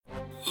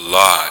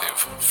Live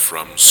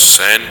from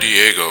San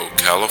Diego,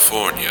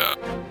 California.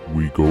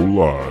 We go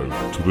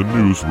live to the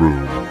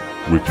newsroom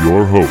with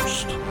your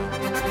host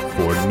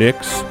for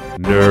Nick's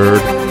Nerd.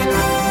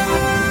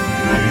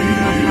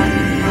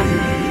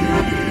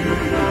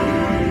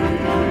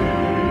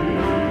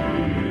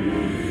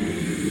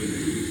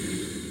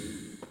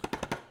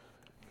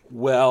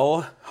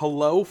 Well,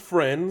 hello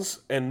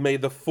friends, and may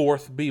the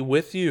 4th be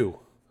with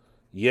you.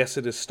 Yes,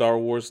 it is Star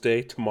Wars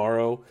Day.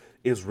 Tomorrow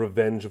is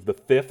Revenge of the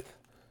 5th.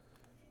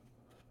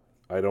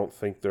 I don't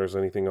think there's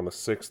anything on the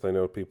 6th. I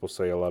know people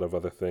say a lot of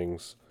other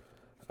things.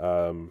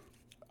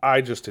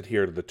 I just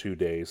adhere to the 2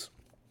 days.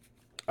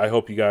 I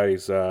hope you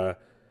guys had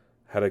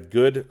a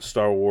good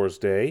Star Wars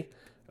Day,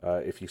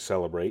 if you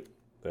celebrate,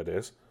 that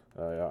is.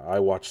 I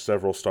watched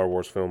several Star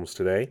Wars films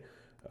today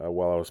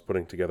while I was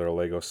putting together a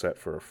Lego set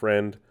for a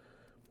friend.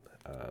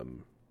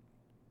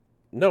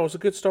 No, it was a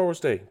good Star Wars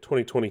Day,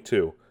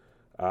 2022.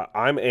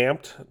 I'm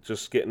amped,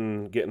 just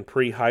getting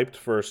pre-hyped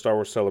for Star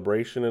Wars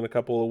Celebration in a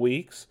couple of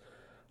weeks.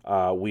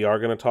 We are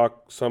going to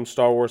talk some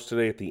Star Wars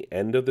today at the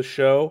end of the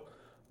show.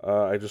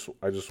 I just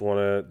want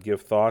to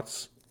give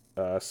thoughts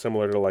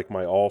similar to like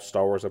my all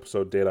Star Wars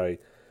episode did. I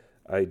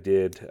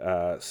did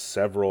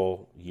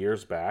several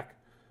years back.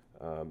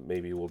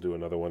 Maybe we'll do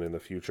another one in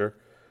the future.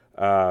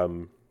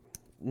 No,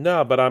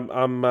 but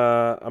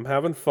I'm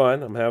having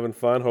fun. I'm having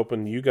fun.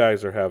 Hoping you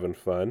guys are having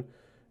fun.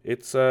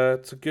 It's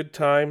a good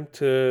time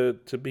to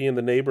be in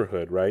the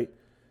neighborhood, right?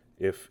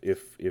 If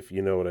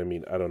you know what I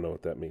mean. I don't know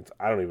what that means.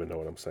 I don't even know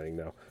what I'm saying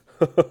now.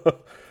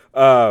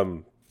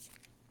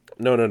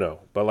 No.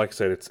 But like I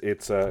said,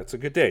 it's a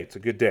good day. It's a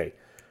good day.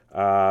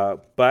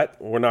 But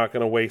we're not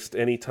going to waste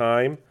any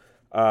time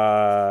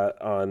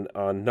on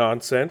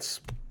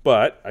nonsense.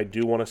 But I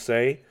do want to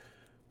say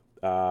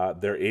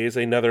there is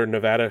another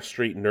Nevada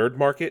Street Nerd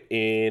Market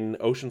in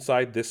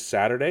Oceanside this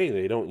Saturday.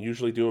 They don't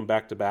usually do them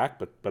back to back,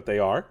 but they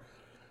are.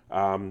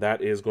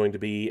 That is going to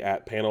be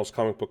at Panels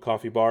Comic Book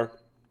Coffee Bar,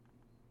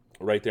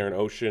 right there in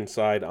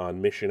Oceanside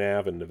on Mission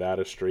Ave and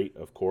Nevada Street,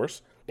 of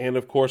course. And,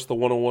 of course, the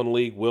 101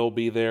 League will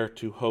be there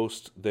to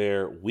host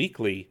their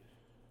weekly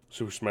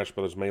Super Smash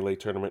Bros. Melee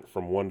tournament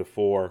from 1 to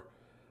 4.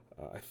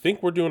 I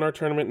think we're doing our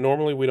tournament.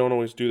 Normally, we don't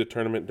always do the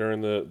tournament during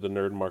the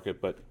Nerd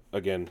Market, but,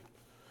 again,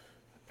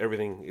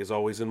 everything is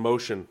always in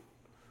motion.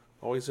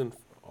 Always in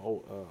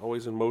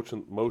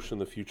motion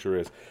the future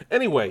is.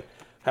 Anyway,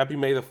 happy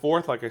May the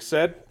 4th, like I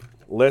said.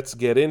 Let's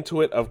get into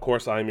it. Of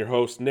course, I'm your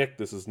host, Nick.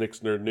 This is Nick's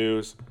Nerd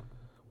News.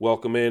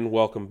 Welcome in,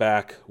 welcome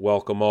back,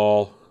 welcome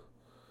all.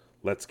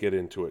 Let's get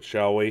into it,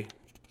 shall we?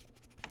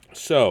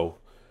 So,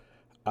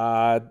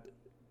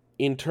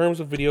 in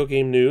terms of video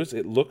game news,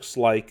 it looks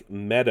like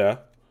Meta,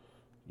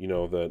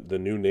 the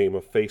new name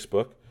of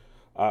Facebook,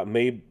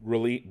 may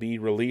be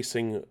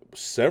releasing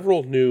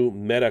several new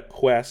Meta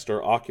Quest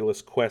or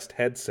Oculus Quest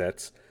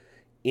headsets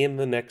in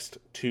the next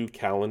 2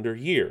 calendar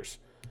years.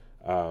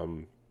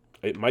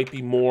 It might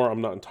be more, I'm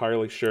not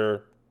entirely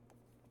sure,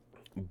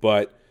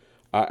 but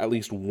at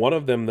least one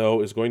of them,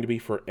 though, is going to be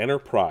for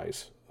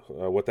enterprise.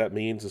 What that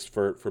means is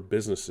for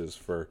businesses,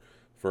 for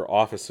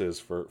offices,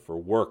 for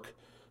work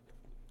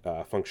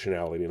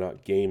functionality,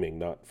 not gaming,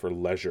 not for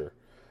leisure.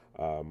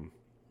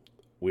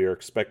 They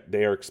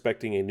are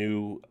expecting a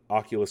new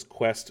Oculus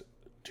Quest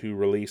to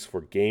release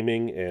for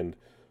gaming and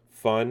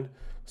fun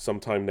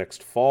sometime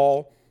next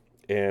fall,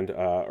 and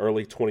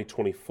early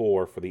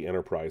 2024 for the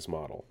enterprise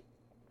model.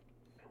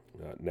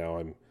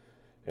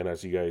 And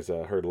as you guys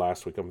heard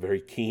last week, I'm very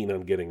keen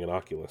on getting an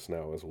Oculus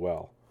now as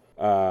well.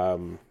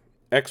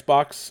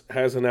 Xbox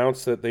has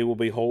announced that they will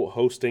be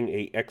hosting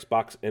a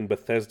Xbox and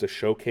Bethesda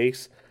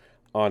showcase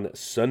on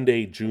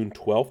Sunday, June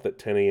 12th at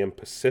 10 a.m.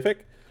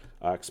 Pacific.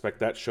 Expect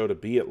that show to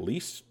be at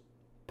least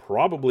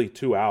probably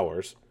 2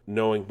 hours,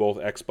 knowing both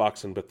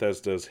Xbox and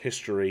Bethesda's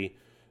history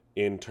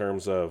in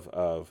terms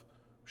of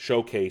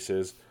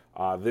showcases.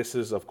 This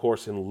is, of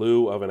course, in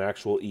lieu of an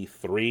actual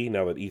E3,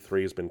 now that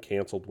E3 has been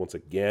canceled once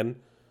again.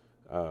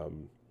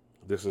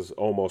 This is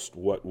almost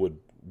what would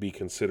be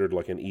considered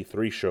like an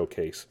E3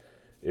 showcase,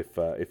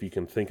 if you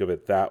can think of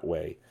it that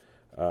way,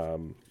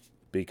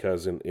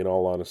 because in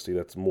all honesty,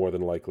 that's more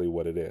than likely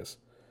what it is.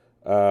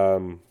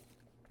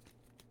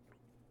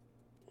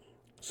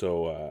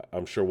 So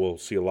I'm sure we'll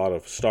see a lot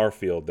of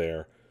Starfield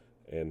there,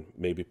 and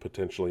maybe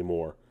potentially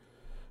more.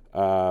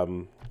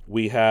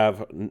 We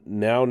have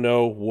now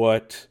know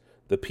what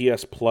the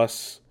PS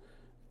Plus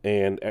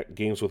and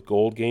Games with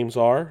Gold games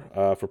are.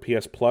 For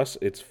PS Plus,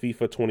 it's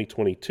FIFA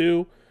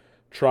 2022,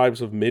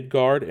 Tribes of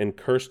Midgard, and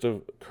Curse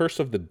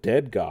of the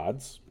Dead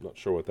Gods. Not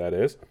sure what that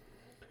is.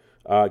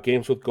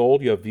 Games with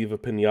Gold, you have Viva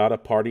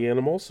Pinata Party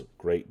Animals.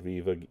 Great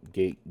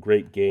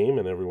game,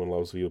 and everyone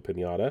loves Viva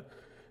Pinata.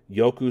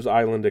 Yoku's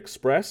Island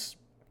Express,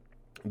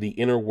 The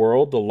Inner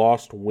World, The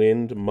Lost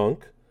Wind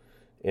Monk,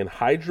 and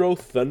Hydro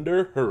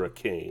Thunder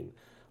Hurricane.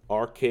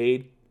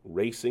 Arcade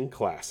racing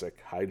classic,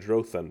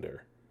 Hydro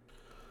Thunder.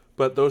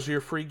 But those are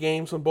your free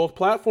games on both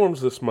platforms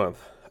this month.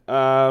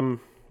 Modern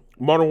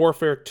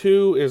Warfare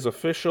 2 is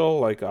official.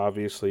 Like,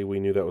 obviously, we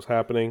knew that was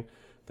happening.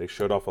 They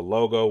showed off a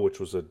logo, which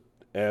was a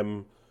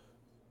M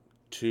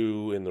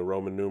 2 in the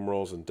Roman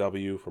numerals and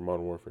W for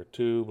Modern Warfare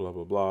 2, blah,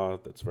 blah, blah.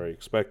 That's very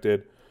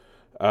expected.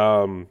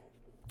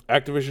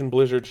 Activision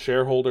Blizzard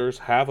shareholders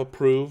have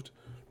approved,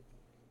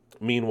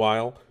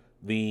 meanwhile,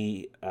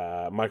 the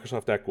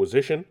Microsoft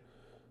acquisition.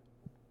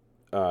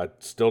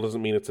 Still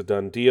doesn't mean it's a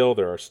done deal.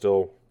 There are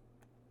still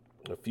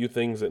a few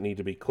things that need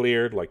to be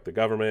cleared, like the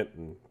government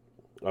and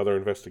other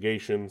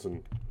investigations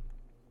and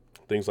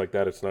things like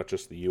that. It's not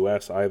just the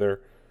U.S.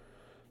 either,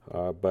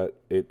 but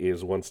it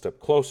is one step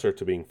closer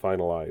to being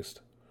finalized.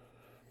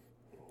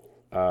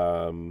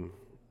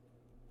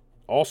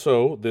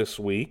 Also this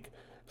week,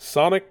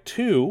 Sonic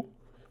 2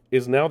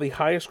 is now the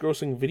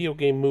highest-grossing video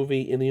game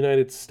movie in the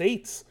United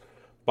States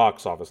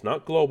box office.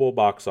 Not global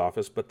box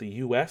office, but the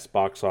U.S.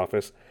 box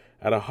office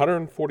at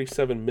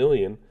 $147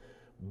 million,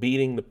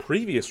 beating the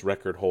previous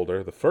record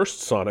holder, the first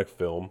Sonic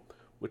film,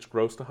 which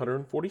grossed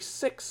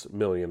 $146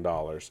 million.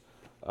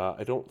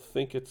 I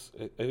think it's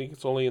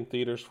only in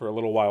theaters for a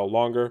little while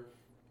longer,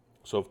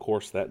 so of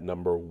course that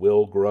number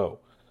will grow.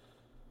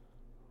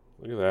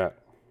 Look at that.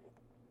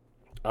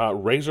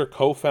 Razer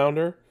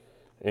co-founder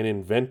and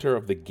inventor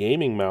of the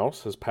gaming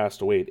mouse has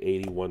passed away at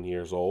 81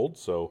 years old.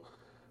 So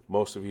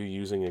most of you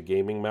using a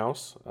gaming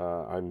mouse,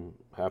 I'm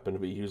happen to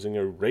be using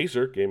a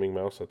Razer gaming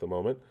mouse at the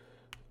moment.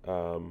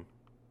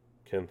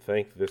 Can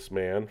thank this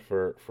man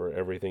for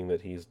everything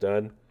that he's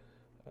done.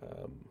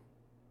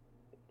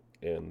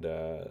 And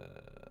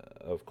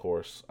of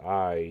course,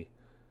 I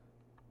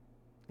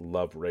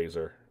love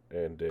Razer,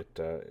 and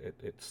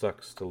it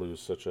sucks to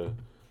lose such a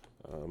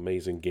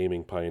amazing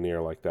gaming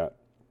pioneer like that.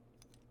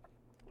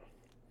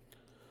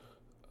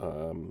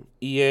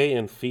 EA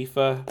and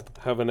FIFA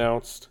have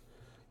announced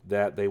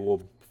that they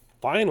will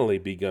finally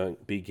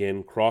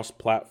begin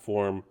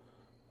cross-platform,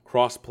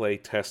 cross-play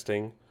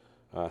testing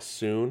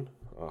soon,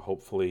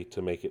 hopefully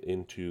to make it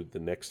into the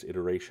next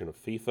iteration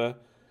of FIFA.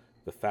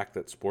 The fact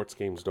that sports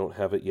games don't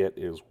have it yet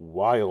is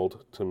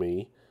wild to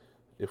me.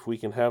 If we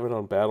can have it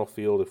on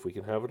Battlefield, if we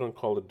can have it on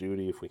Call of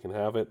Duty, if we can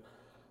have it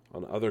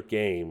on other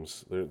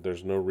games,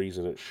 there's no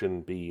reason it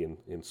shouldn't be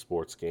in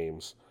sports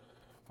games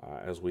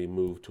as we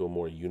move to a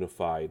more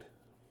unified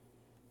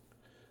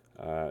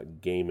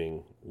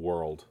gaming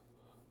world.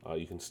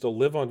 You can still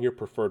live on your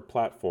preferred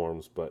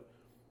platforms, but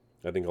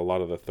I think a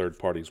lot of the third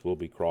parties will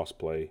be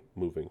cross-play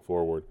moving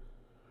forward.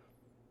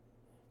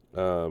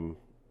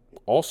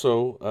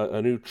 Also,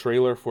 a new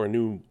trailer for a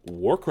new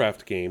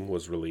Warcraft game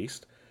was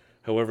released.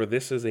 However,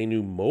 this is a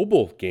new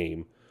mobile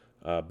game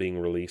being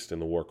released in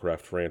the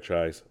Warcraft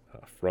franchise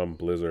from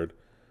Blizzard.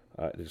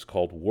 It is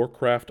called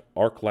Warcraft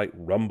Arclight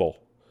Rumble,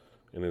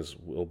 and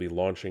will be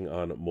launching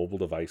on mobile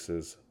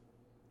devices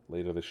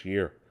later this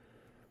year.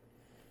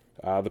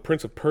 The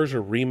Prince of Persia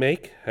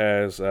remake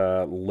has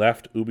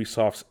left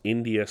Ubisoft's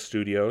India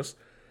studios,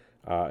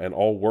 and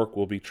all work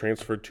will be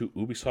transferred to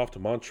Ubisoft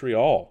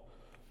Montreal,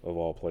 of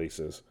all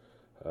places.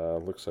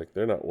 Looks like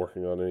they're not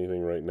working on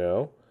anything right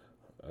now.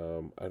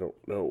 I don't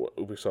know what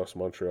Ubisoft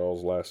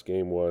Montreal's last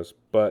game was,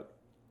 but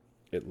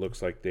it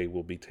looks like they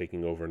will be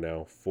taking over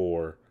now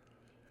for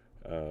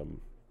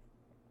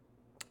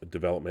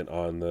development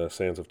on the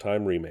Sands of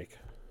Time remake.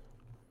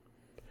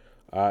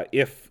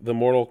 If the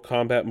Mortal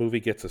Kombat movie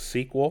gets a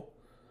sequel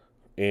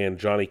and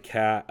Johnny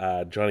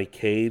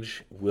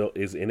Cage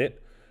is in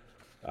it,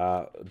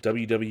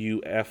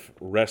 WWF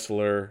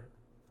wrestler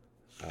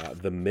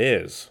The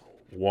Miz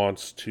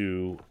wants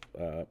to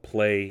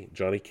play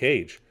Johnny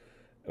Cage,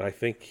 and I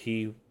think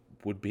he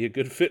would be a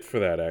good fit for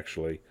that,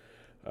 actually.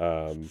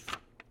 I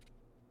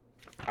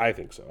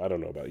think so. I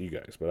don't know about you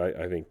guys, but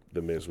I think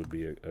The Miz would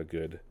be a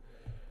good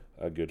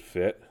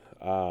fit.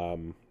 I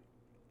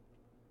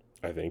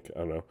don't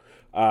know.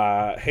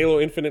 Halo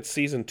Infinite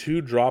Season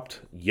 2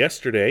 dropped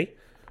yesterday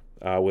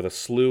with a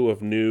slew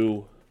of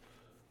new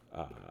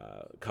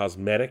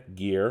cosmetic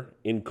gear,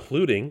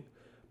 including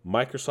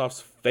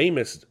Microsoft's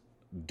famous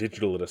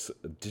digital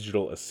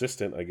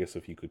assistant, I guess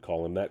if you could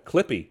call him that,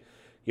 Clippy.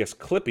 Yes,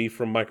 Clippy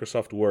from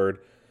Microsoft Word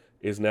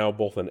is now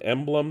both an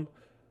emblem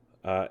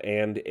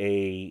and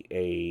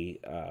a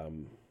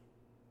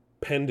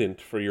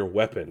pendant for your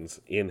weapons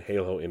in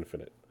Halo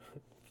Infinite.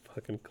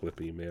 Fucking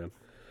Clippy, man.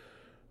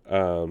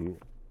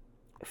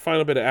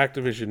 Final bit of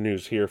Activision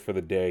news here for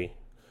the day.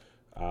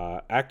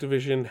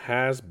 Activision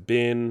has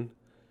been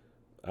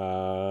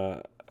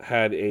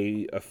had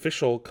a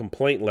official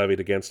complaint levied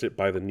against it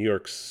by the New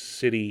York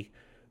City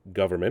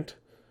government,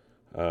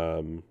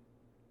 and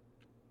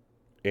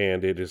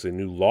it is a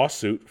new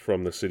lawsuit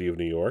from the city of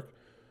New York,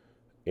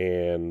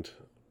 and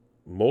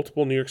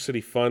multiple New York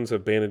City funds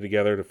have banded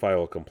together to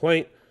file a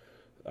complaint.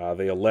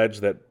 They allege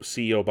that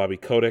CEO Bobby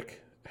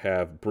Kotick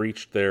have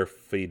breached their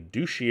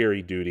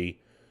fiduciary duty,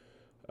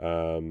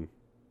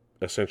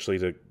 essentially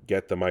to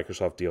get the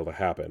Microsoft deal to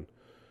happen.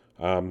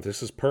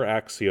 This is per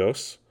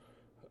Axios.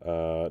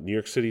 New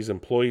York City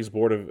Employees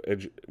Board of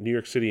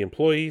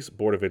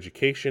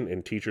Education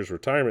and Teachers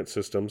Retirement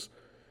Systems,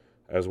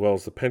 as well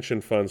as the pension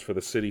funds for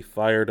the city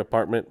fire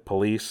department,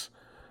 police,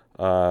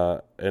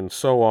 and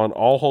so on,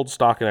 all hold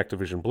stock in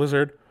Activision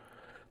Blizzard.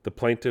 The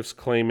plaintiffs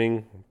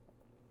claiming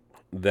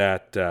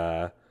that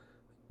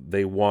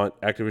They want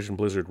Activision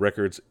Blizzard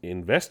records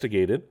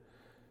investigated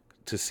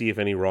to see if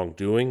any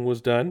wrongdoing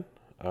was done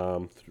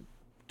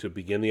to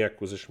begin the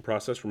acquisition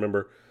process.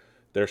 Remember,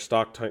 their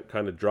stock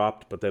kind of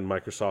dropped, but then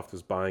Microsoft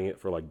is buying it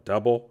for like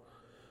double.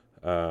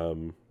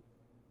 They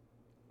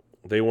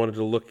wanted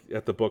to look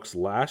at the books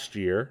last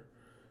year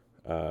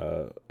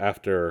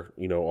after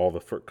all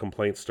the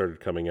complaints started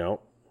coming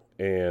out,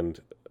 and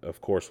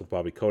of course with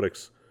Bobby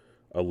Kotick's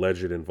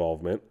alleged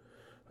involvement.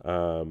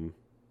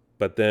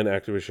 But then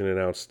Activision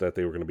announced that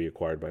they were going to be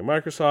acquired by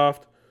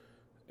Microsoft,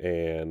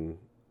 and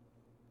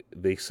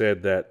they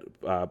said that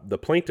the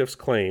plaintiffs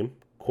claim,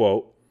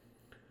 quote,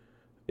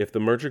 "If the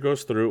merger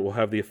goes through, it will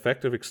have the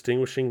effect of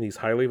extinguishing these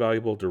highly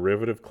valuable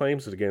derivative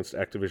claims against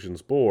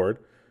Activision's board,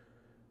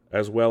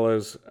 as well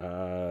as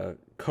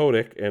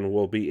Kotick, and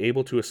will be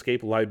able to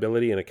escape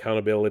liability and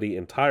accountability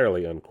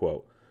entirely,"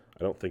 unquote.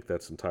 I don't think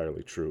that's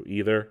entirely true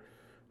either.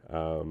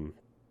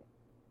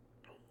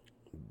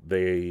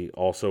 They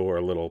also are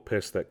a little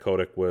pissed that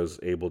Kotick was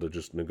able to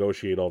just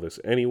negotiate all this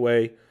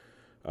anyway,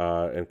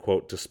 and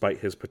quote, "despite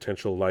his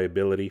potential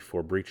liability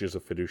for breaches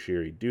of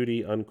fiduciary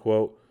duty,"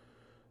 unquote.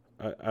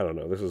 I don't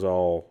know. This is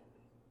all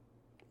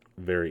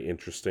very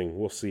interesting.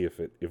 We'll see if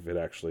it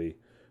actually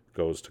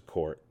goes to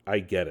court. I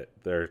get it.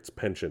 It's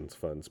pensions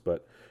funds,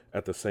 but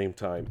at the same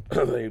time,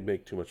 they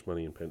make too much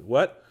money in pensions.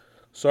 What?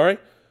 Sorry?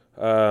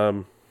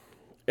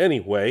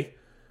 Anyway,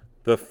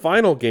 the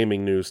final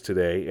gaming news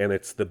today, and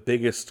it's the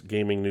biggest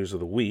gaming news of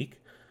the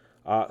week,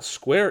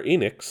 Square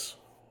Enix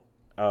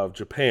of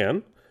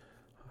Japan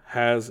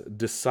has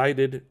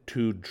decided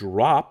to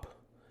drop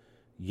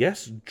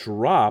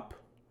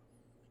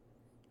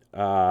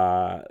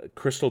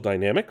Crystal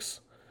Dynamics,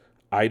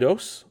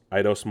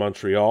 Eidos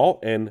Montreal,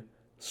 and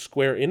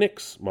Square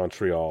Enix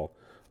Montreal,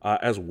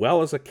 as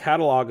well as a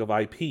catalog of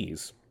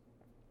IPs,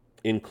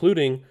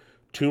 including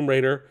Tomb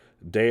Raider,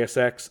 Deus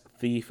Ex,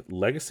 Thief,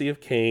 Legacy of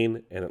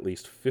Kain, and at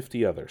least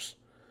 50 others.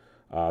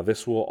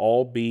 This will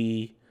all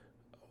be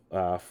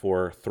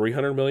for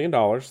 $300 million.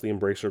 The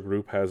Embracer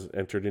Group has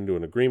entered into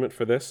an agreement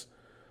for this.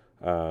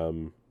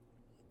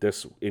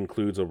 This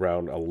includes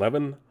around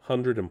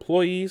 1,100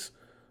 employees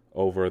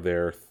over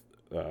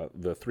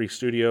the 3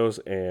 studios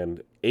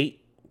and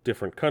 8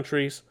 different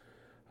countries.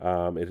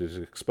 It is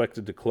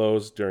expected to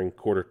close during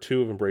quarter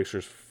 2 of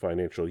Embracer's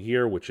financial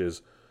year, which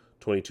is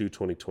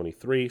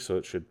 2023, so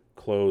it should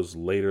close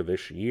later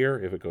this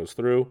year if it goes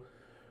through.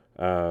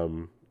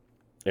 And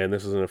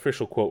this is an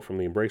official quote from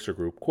the Embracer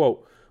Group.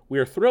 Quote, "We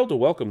are thrilled to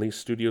welcome these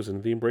studios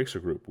into the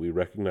Embracer Group. We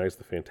recognize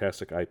the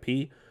fantastic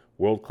IP,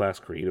 world-class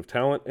creative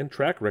talent, and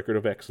track record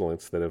of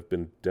excellence that have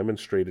been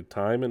demonstrated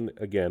time and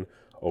again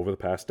over the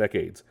past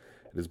decades.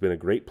 It has been a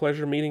great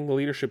pleasure meeting the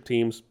leadership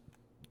teams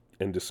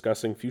and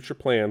discussing future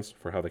plans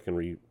for how they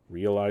can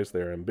realize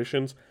their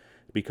ambitions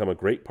to become a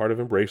great part of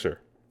Embracer,"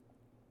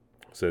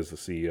 says the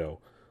CEO,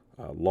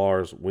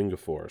 Lars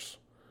Wingefors.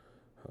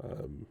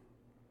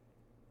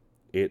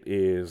 It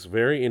is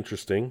very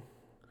interesting.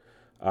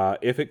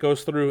 If it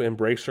goes through,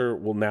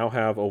 Embracer will now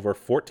have over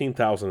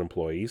 14,000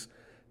 employees,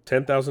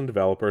 10,000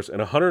 developers,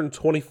 and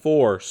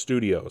 124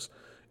 studios.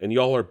 And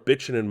y'all are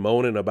bitching and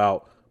moaning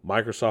about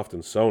Microsoft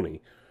and Sony.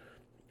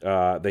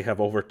 They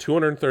have over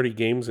 230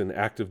 games in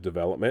active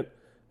development,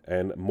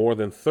 and more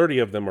than 30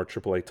 of them are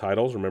AAA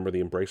titles. Remember,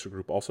 the Embracer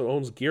Group also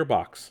owns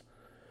Gearbox.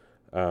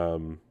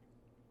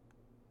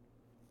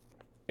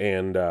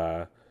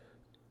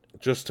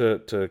 Just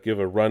to give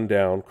a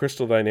rundown,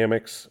 Crystal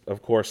Dynamics,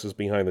 of course, is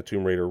behind the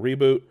Tomb Raider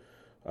reboot.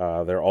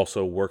 They're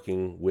also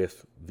working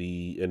with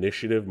the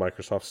Initiative,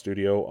 Microsoft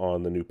Studio,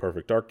 on the new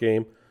Perfect Dark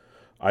game.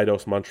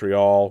 Eidos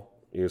Montreal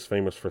is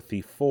famous for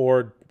Thief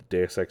 4,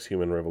 Deus Ex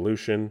Human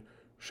Revolution,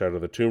 Shadow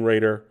of the Tomb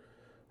Raider.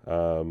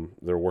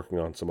 They're working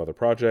on some other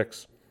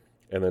projects.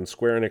 And then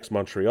Square Enix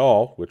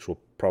Montreal, which will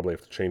probably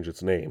have to change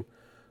its name,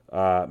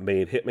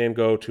 made Hitman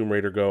Go, Tomb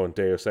Raider Go, and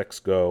Deus Ex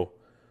Go.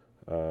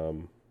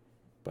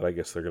 But I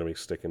guess they're going to be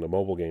sticking to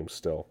mobile games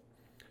still.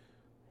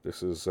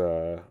 This is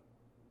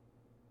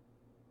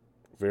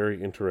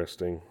very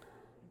interesting.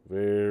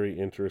 Very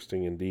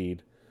interesting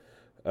indeed.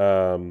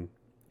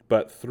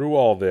 But through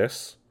all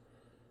this,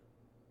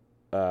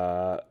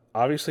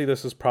 obviously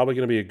this is probably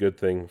going to be a good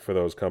thing for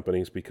those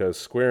companies because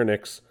Square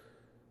Enix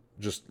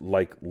just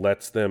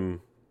lets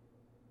them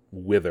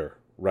wither,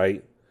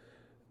 right?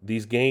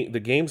 The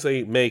games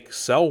they make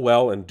sell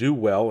well and do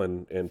well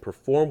and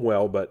perform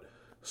well, but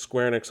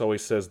Square Enix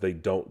always says they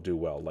don't do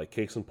well. Like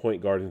case in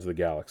point, Guardians of the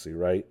Galaxy,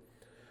 right?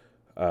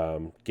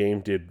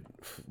 Game did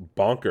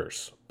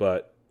bonkers,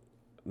 but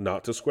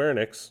not to Square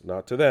Enix,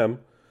 not to them.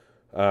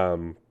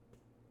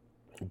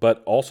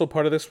 But also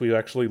part of this, we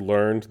actually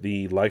learned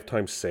the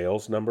lifetime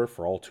sales number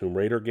for all Tomb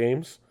Raider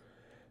games.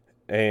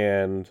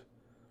 And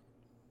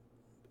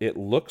it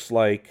looks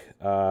like,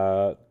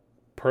 per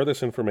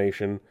this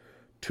information,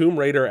 Tomb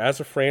Raider as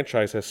a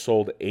franchise has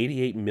sold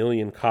 88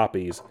 million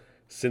copies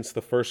since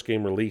the first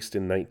game released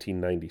in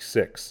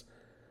 1996.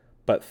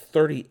 But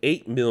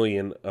 38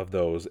 million of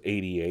those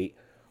 88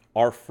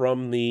 are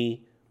from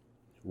the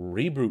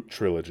reboot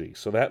trilogy.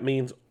 So that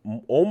means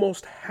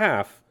almost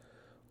half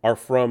are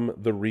from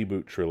the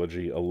reboot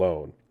trilogy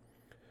alone.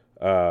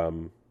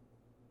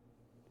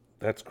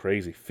 That's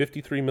crazy.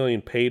 53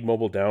 million paid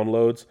mobile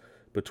downloads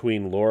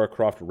between Lara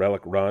Croft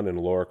Relic Run and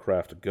Lara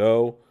Croft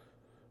Go.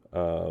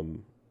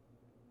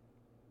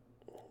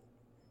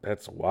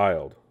 That's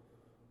wild.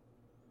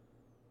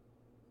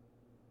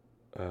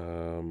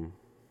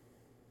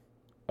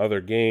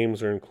 Other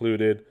games are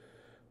included,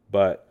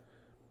 but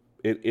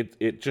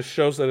it just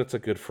shows that it's a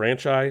good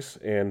franchise,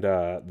 and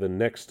the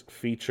next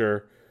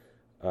feature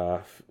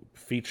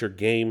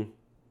game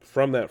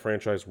from that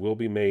franchise will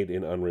be made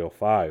in Unreal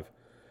 5.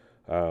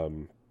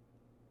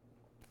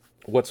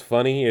 What's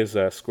funny is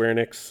Square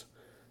Enix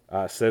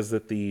says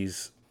that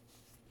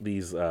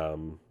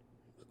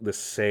this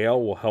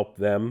sale will help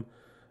them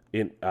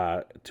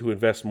to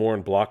invest more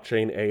in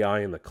blockchain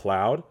AI in the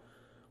cloud,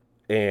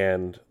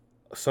 and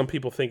some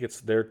people think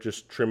they're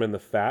just trimming the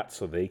fat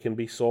so they can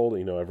be sold.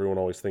 Everyone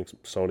always thinks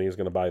Sony is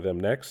going to buy them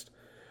next.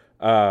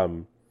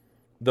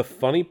 The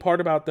funny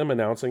part about them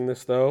announcing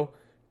this, though,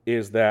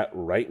 is that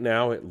right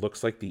now it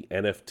looks like the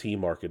NFT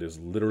market is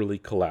literally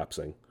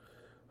collapsing.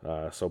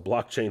 So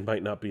blockchain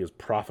might not be as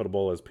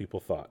profitable as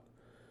people thought.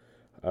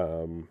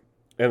 And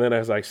then,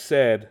 as I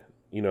said,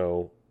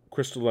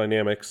 Crystal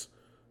Dynamics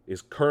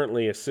is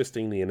currently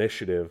assisting the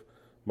initiative,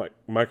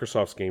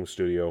 Microsoft's game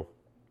studio,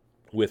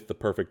 with the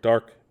Perfect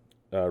Dark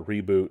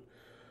reboot.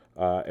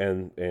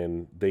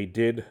 And they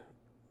did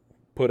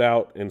put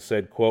out and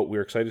said, quote,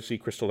 "We're excited to see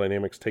Crystal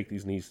Dynamics take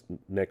these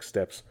next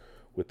steps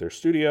with their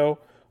studio.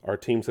 Our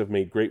teams have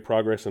made great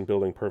progress in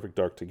building Perfect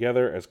Dark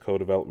together as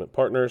co-development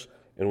partners,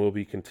 and we'll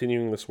be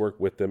continuing this work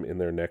with them in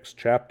their next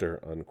chapter,"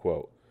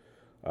 unquote.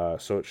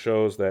 So it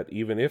shows that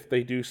even if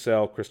they do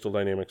sell, Crystal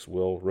Dynamics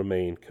will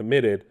remain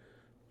committed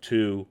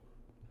to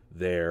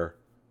their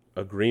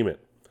agreement.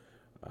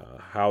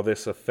 How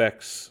this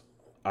affects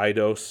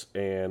Eidos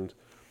and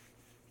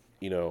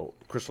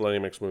Crystal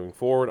Dynamics moving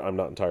forward, I'm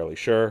not entirely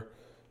sure.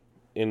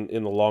 In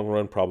the long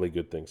run, probably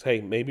good things.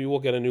 Hey, maybe we'll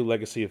get a new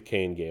Legacy of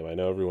Kain game. I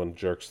know everyone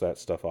jerks that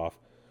stuff off.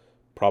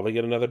 Probably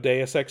get another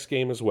Deus Ex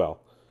game as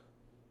well.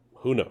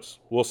 Who knows?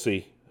 We'll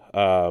see.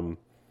 Square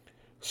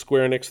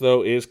Enix,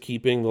 though, is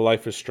keeping the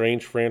Life is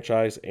Strange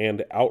franchise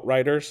and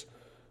Outriders,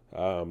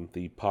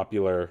 the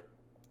popular,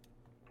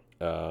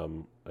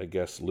 I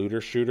guess,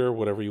 looter shooter,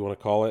 whatever you want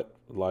to call it,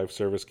 live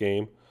service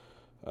game.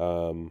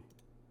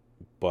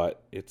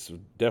 But it's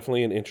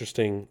definitely an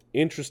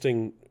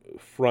interesting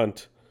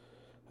front.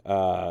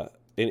 And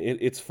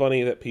it's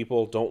funny that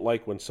people don't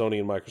like when Sony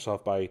and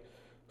Microsoft buy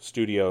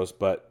studios,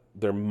 but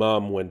their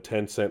mum when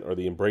Tencent or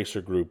the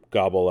Embracer Group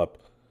gobble up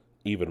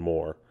even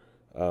more.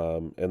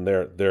 And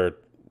they're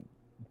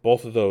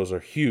both of those are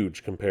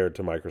huge compared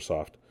to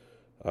Microsoft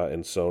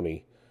and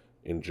Sony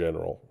in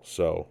general.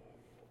 So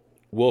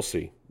we'll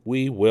see.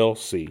 We will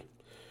see.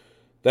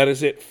 That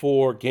is it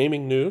for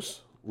gaming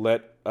news.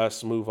 Let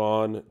us move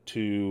on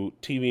to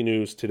TV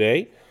news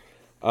today.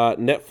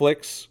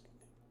 Netflix,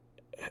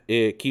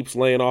 it keeps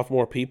laying off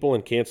more people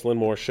and canceling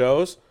more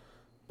shows.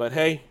 But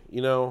hey,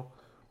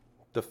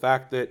 the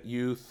fact that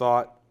you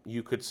thought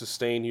you could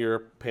sustain your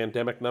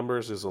pandemic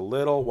numbers is a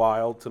little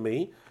wild to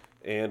me,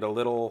 and a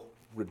little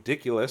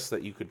ridiculous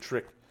that you could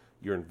trick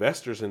your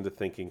investors into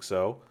thinking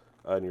so,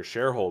 and your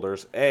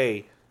shareholders.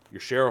 A,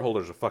 your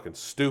shareholders are fucking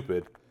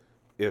stupid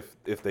if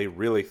they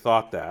really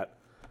thought that.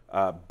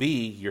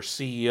 B, your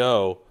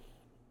CEO,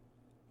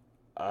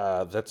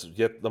 I'm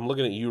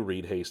looking at you,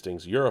 Reed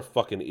Hastings. You're a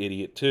fucking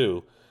idiot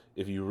too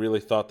if you really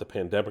thought the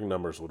pandemic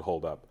numbers would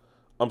hold up.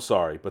 I'm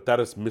sorry, but that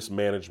is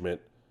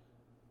mismanagement.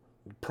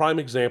 Prime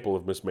example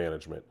of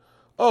mismanagement.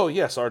 Oh,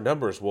 yes, our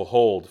numbers will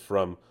hold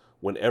from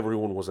when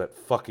everyone was at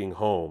fucking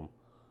home.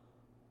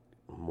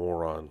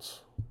 Morons.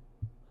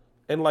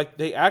 And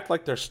they act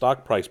like their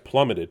stock price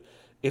plummeted.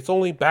 It's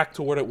only back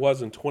to what it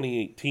was in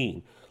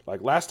 2018.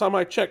 Last time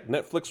I checked,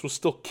 Netflix was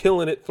still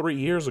killing it 3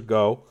 years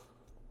ago.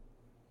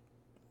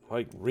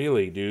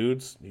 Really,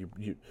 dudes?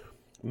 You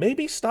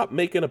maybe stop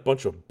making a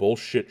bunch of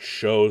bullshit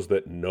shows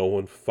that no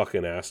one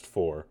fucking asked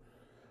for.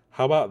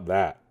 How about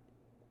that?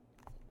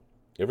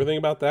 Ever think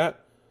about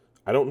that?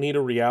 I don't need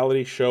a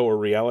reality show or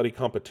reality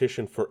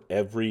competition for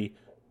every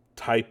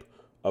type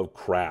of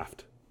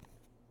craft.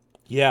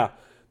 Yeah,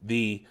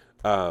 the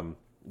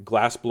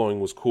glass blowing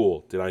was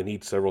cool. Did I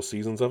need several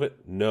seasons of it?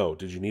 No.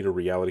 Did you need a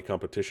reality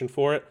competition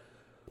for it?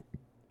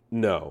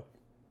 No.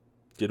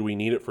 Did we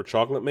need it for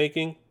chocolate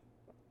making?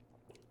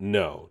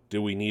 No.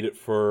 Do we need it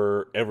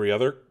for every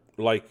other,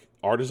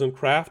 artisan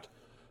craft?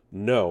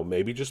 No.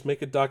 Maybe just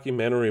make a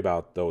documentary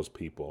about those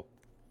people.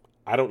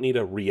 I don't need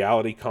a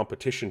reality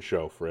competition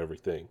show for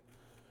everything.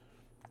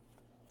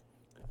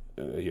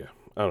 I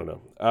don't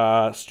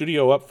know.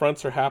 Studio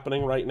upfronts are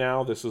happening right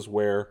now. This is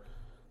where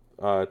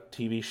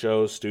TV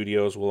shows,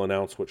 studios will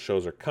announce what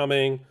shows are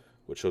coming,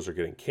 what shows are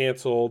getting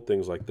canceled,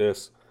 things like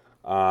this.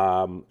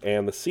 And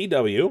the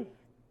CW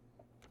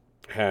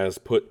has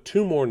put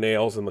 2 more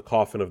nails in the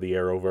coffin of the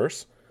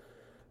Arrowverse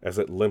as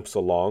it limps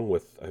along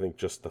with, I think,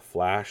 just The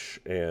Flash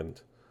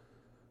and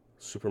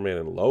Superman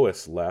and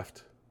Lois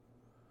left.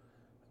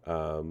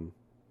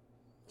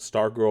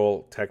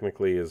 Stargirl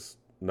technically is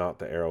not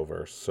the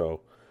Arrowverse.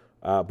 So,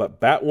 but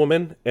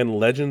Batwoman and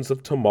Legends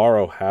of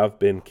Tomorrow have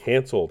been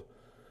canceled.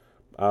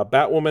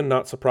 Batwoman,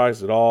 not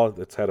surprised at all.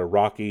 It's had a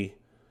rocky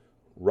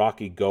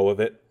go of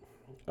it.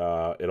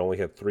 It only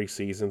had 3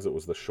 seasons. It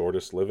was the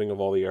shortest living of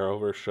all the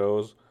Arrowverse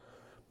shows.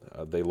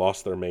 They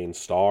lost their main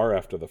star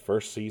after the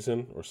first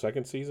season, or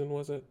second season,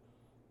 was it?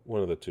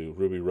 One of the two.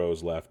 Ruby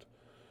Rose left.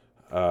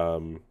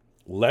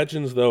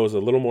 Legends, though, is a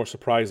little more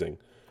surprising.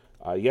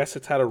 Yes,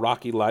 it's had a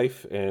rocky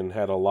life and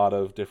had a lot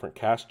of different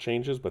cast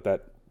changes, but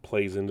that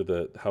plays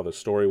into how the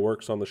story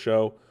works on the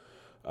show.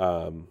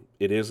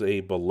 It is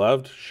a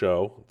beloved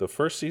show. The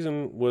first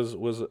season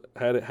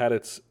had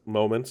its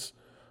moments,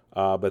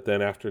 but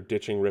then after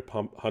ditching Rip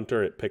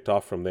Hunter, it picked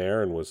off from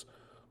there and was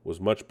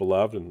much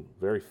beloved and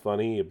very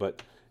funny.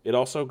 But it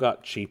also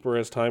got cheaper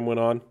as time went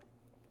on.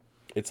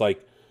 It's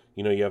like,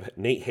 you have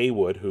Nate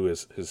Haywood, who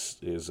is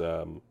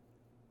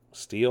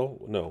Steel.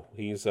 No,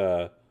 he's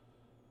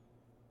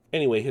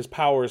anyway. His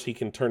powers, he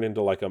can turn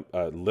into like a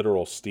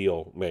literal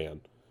steel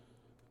man.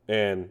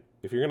 And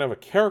if you're gonna have a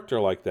character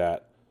like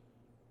that,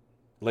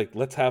 like,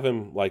 let's have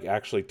him like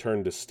actually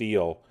turn to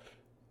steel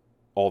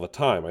all the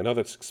time. I know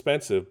that's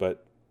expensive,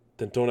 but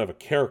then don't have a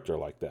character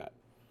like that.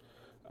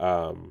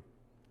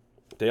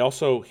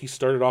 He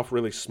started off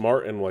really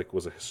smart and like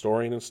was a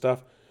historian and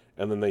stuff,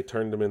 and then they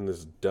turned him in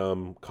this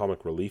dumb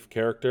comic relief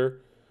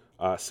character.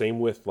 Same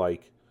with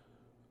like,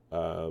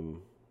 oh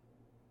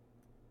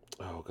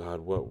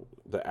God,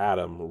 the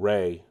Atom,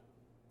 Ray.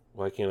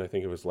 Why can't I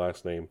think of his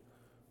last name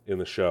in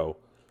the show?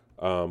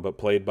 But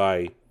played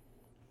by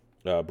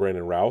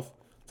Brandon Routh.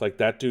 It's like,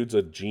 that dude's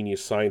a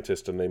genius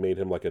scientist, and they made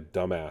him like a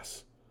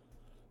dumbass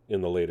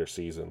in the later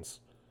seasons.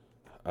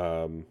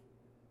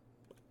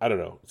 I don't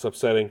know. It's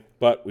upsetting,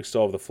 but we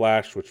still have the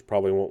Flash, which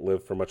probably won't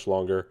live for much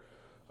longer.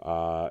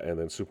 And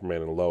then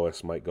Superman and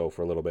Lois might go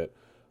for a little bit.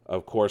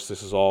 Of course,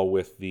 this is all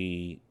with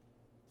the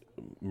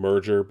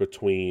merger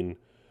between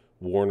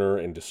Warner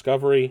and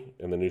Discovery,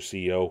 and the new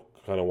CEO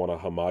kind of want to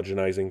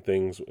homogenizing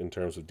things in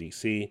terms of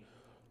DC.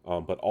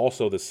 But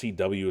also the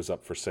CW is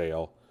up for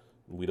sale.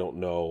 We don't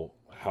know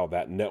how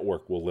that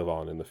network will live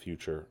on in the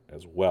future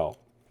as well.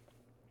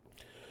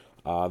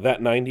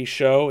 That 90s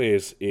show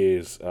is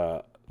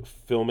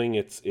filming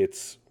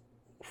its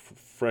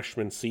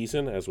freshman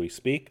season as we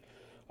speak.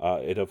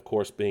 It, of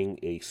course, being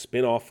a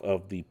spin-off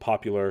of the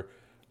popular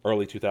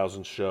early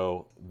 2000s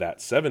show, That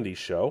 70s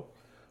Show.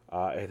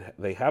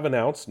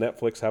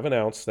 Netflix have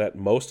announced that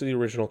most of the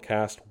original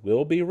cast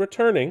will be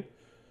returning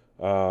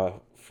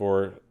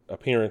for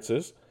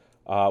appearances,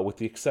 with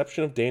the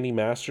exception of Danny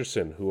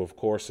Masterson, who, of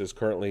course, is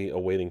currently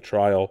awaiting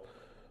trial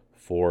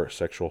for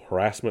sexual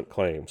harassment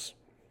claims.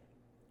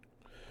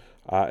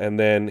 And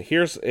then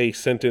here's a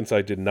sentence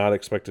I did not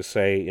expect to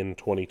say in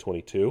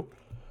 2022.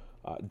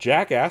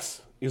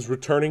 Jackass is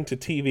returning to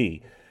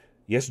TV.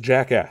 Yes,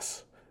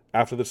 Jackass.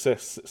 After the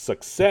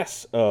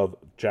success of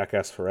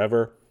Jackass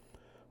Forever,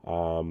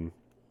 a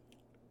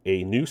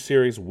new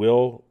series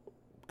will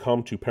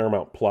come to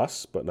Paramount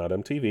Plus, but not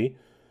MTV.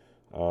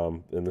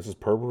 And this is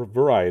per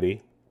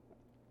Variety.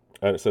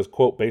 And it says,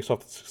 quote, based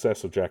off the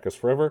success of Jackass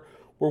Forever,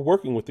 we're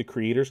working with the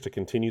creators to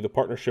continue the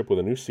partnership with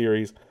a new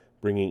series,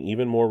 bringing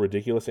even more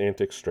ridiculous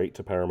antics straight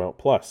to Paramount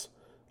Plus,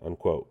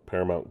 unquote.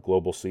 Paramount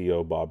Global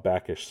CEO Bob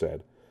Bakish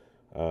said.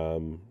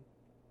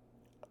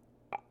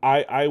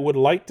 I would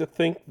like to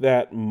think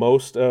that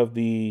most of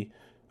the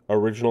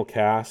original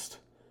cast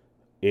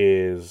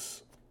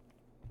is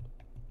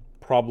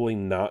probably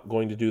not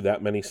going to do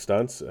that many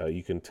stunts.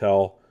 You can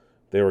tell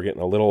they were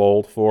getting a little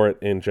old for it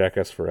in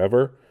Jackass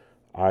Forever.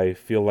 I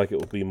feel like it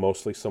will be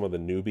mostly some of the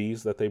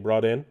newbies that they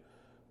brought in,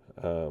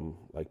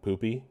 like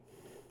Poopy.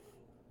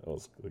 That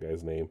was the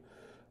guy's name.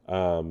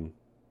 And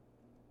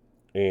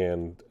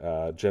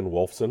Jen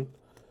Wolfson.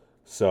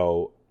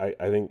 So I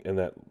think, and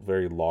that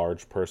very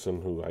large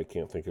person who I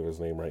can't think of his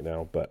name right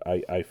now, but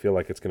I feel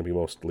like it's going to be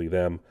mostly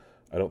them.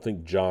 I don't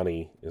think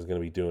Johnny is going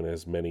to be doing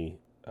as many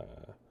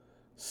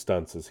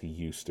stunts as he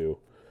used to.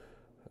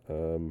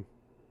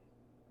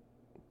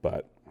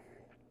 But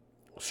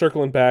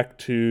circling back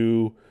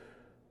to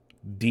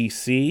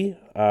DC,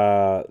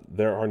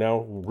 there are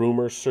now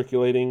rumors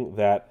circulating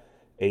that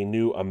a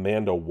new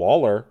Amanda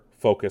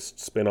Waller-focused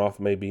spinoff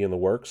may be in the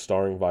works,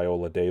 starring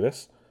Viola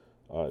Davis.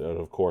 It,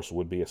 of course,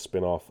 would be a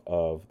spinoff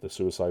of the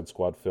Suicide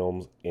Squad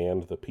films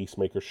and the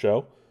Peacemaker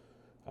show.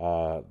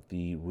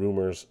 The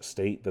rumors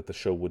state that the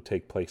show would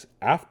take place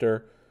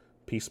after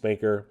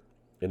Peacemaker,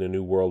 in a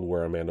new world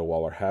where Amanda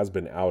Waller has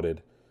been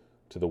outed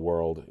to the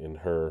world in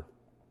her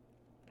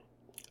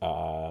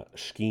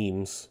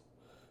schemes,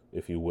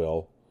 if you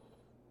will.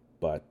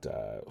 But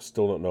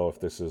still don't know if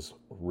this is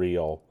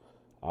real.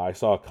 I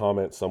saw a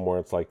comment somewhere.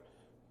 It's like,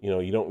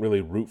 you don't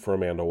really root for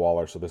Amanda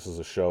Waller, so this is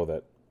a show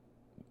that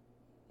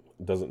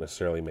doesn't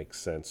necessarily make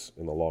sense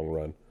in the long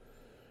run.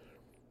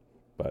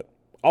 But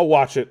I'll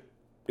watch it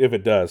if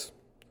it does.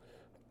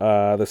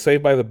 The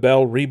Saved by the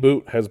Bell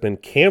reboot has been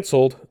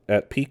canceled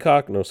at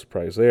Peacock. No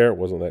surprise there. It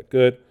wasn't that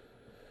good.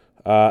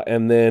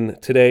 And then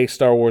today,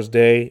 Star Wars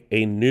Day,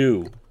 a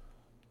new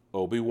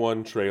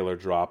Obi-Wan trailer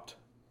dropped,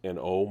 and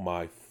oh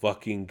my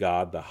fucking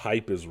god, the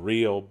hype is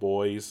real,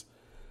 boys.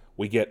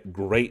 We get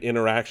great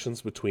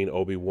interactions between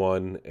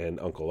Obi-Wan and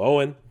Uncle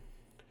Owen.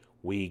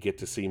 We get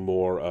to see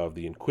more of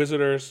the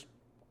Inquisitors.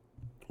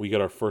 We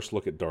get our first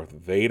look at Darth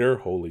Vader.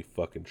 Holy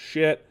fucking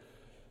shit.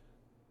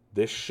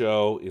 This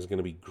show is going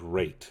to be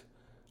great.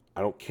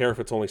 I don't care if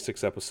it's only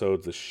 6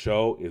 episodes. This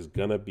show is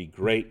going to be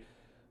great.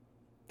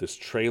 This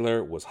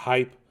trailer was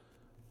hype.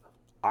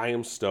 I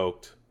am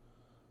stoked.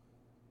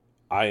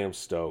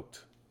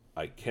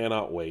 I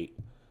cannot wait.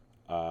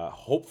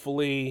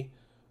 Hopefully,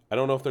 I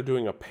don't know if they're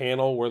doing a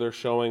panel where they're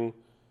showing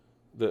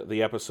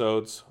the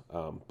episodes,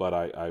 but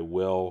I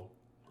will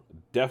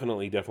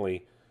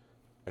definitely,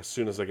 as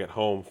soon as I get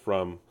home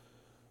from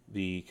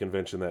the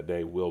convention that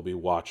day, will be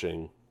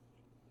watching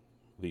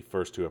the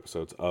first 2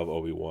 episodes of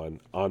Obi-Wan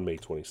on May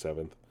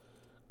 27th.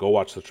 Go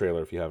watch the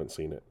trailer if you haven't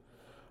seen it.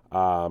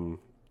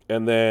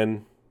 And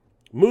then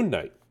Moon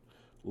Knight.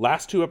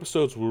 Last 2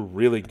 episodes were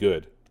really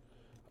good.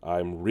 I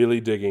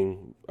really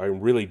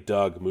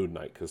dug Moon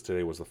Knight because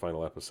today was the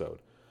final episode.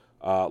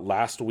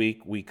 Last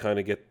week we kind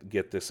of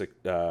get this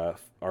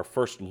our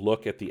first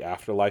look at the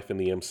afterlife in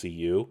the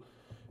MCU,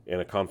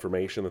 and a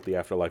confirmation that the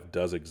afterlife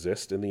does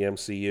exist in the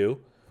MCU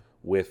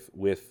with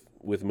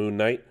Moon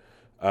Knight.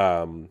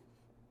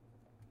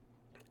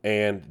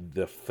 And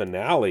the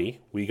finale,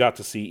 we got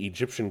to see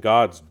Egyptian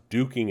gods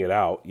duking it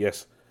out.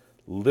 Yes,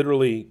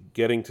 literally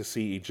getting to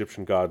see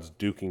Egyptian gods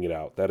duking it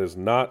out. That is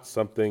not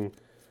something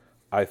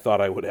I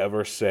thought I would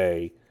ever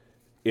say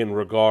in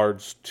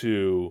regards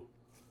to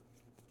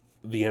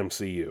the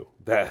MCU.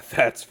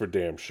 That's for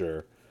damn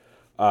sure.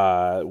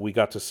 We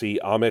got to see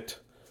Amit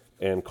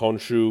and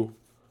Khonshu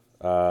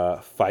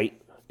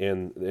fight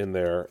in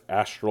their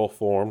astral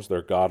forms,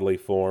 their godly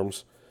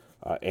forms.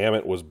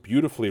 Amit was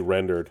beautifully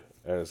rendered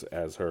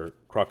as her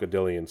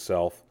crocodilian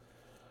self.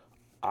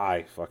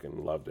 I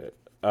fucking loved it.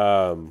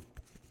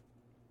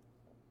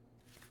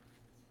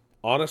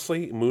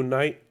 Honestly, Moon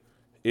Knight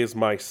is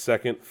my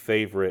second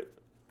favorite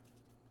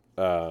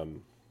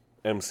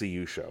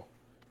MCU show.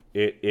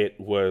 It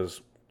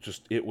was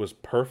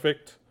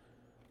perfect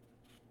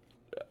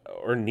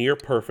or near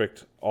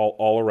perfect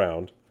all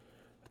around.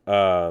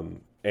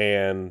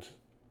 And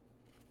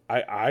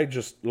I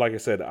just, like I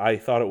said, I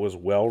thought it was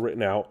well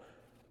written out.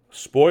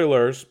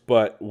 Spoilers,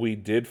 but we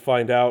did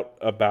find out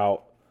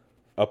about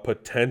a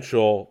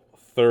potential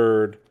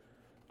third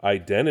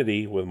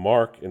identity with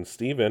Mark and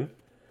Steven.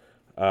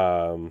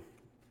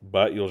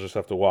 But you'll just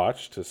have to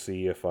watch to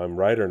see if I'm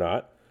right or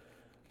not.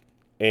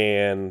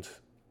 And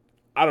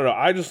I don't know,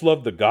 I just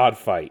love the God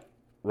fight,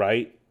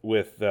 right?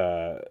 With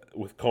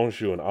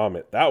Khonshu and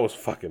Amit. That was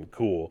fucking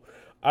cool.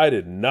 I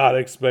did not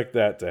expect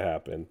that to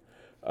happen.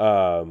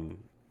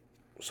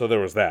 So there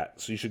was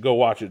that. So you should go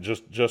watch it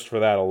just for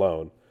that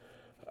alone.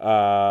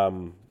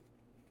 No,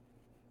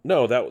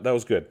 that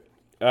was good.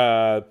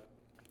 And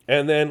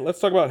then let's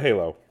talk about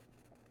Halo.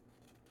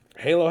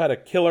 Halo had a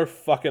killer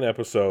fucking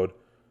episode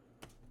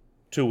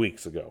 2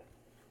 weeks ago.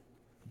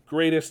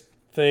 Greatest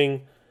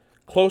thing,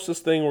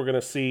 closest thing we're going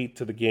to see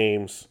to the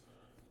games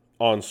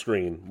on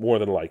screen, more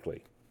than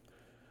likely.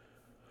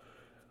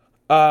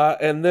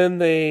 And then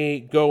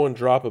they go and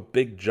drop a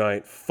big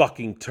giant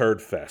fucking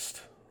turd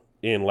fest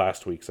in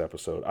last week's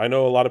episode. I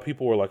know a lot of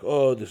people were like,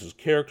 oh, this is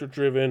character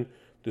driven.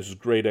 This is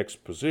great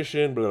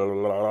exposition, blah, blah,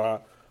 blah, blah.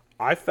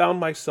 I found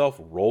myself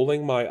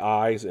rolling my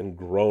eyes and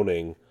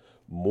groaning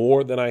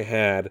more than I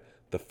had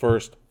the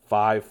first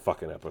 5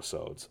 fucking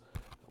episodes.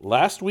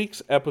 Last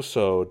week's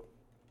episode,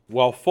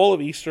 while full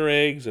of Easter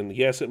eggs, and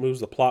yes, it moves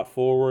the plot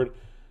forward,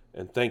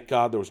 and thank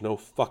God there was no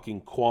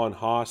fucking Quan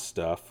Ha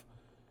stuff,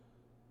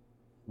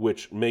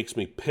 which makes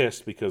me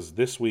pissed because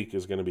this week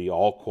is going to be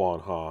all Quan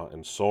Ha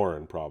and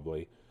Soren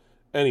probably.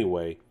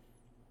 Anyway,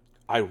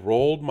 I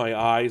rolled my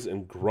eyes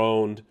and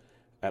groaned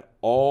at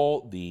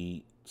all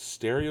the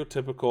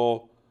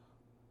stereotypical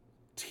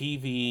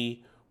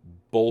TV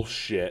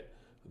bullshit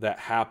that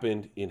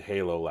happened in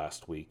Halo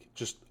last week.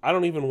 Just, I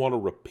don't even want to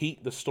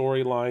repeat the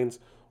storylines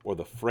or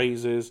the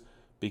phrases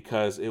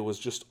because it was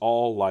just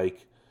all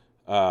like,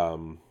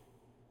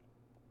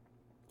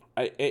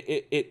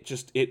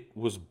 it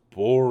was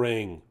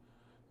boring.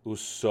 It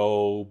was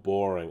so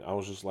boring. I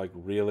was just like,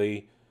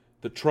 really?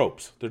 The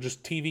tropes. They're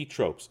just TV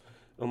tropes.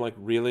 And I'm like,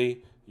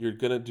 really? You're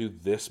going to do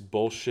this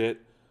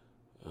bullshit?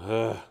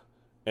 Ugh.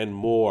 And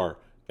more,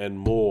 and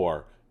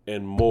more,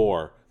 and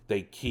more.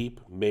 They keep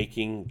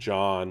making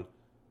John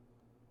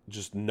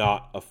just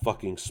not a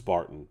fucking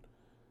Spartan.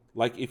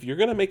 Like, if you're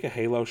going to make a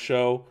Halo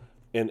show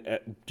and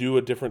do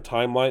a different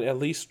timeline, at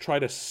least try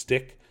to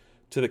stick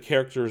to the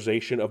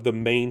characterization of the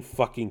main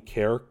fucking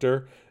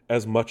character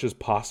as much as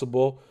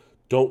possible.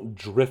 Don't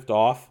drift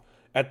off.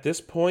 At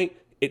this point,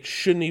 it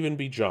shouldn't even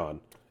be John.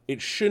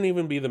 It shouldn't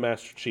even be the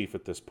Master Chief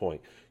at this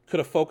point. Could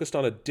have focused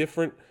on a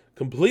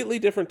completely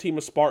different team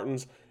of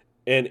Spartans,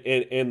 and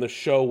the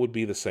show would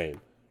be the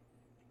same.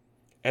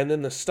 And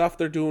then the stuff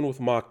they're doing with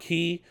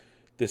Maquis,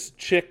 this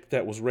chick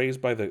that was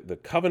raised by the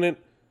Covenant,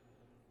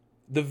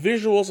 the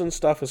visuals and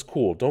stuff is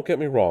cool, don't get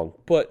me wrong,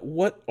 but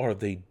what are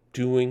they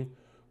doing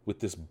with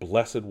this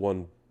Blessed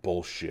One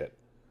bullshit.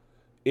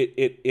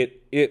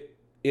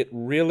 It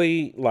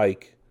really,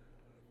 like,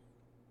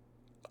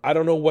 I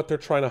don't know what they're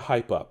trying to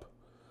hype up.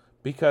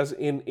 Because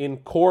in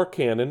core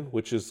canon,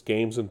 which is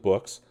games and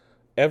books,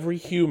 every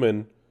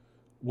human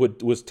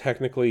was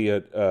technically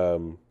a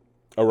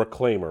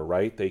reclaimer,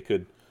 right? They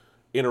could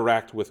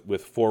interact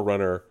with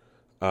Forerunner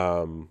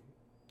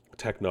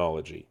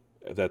technology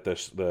that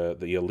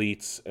the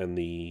elites and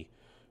the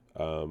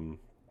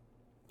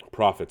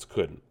prophets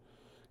couldn't.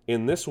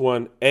 In this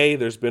one, A,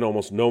 there's been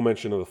almost no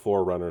mention of the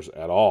Forerunners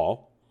at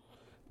all.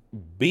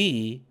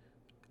 B,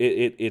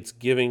 it's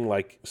giving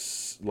like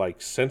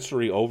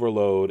sensory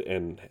overload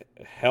and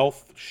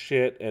health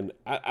shit, and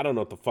I don't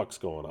know what the fuck's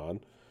going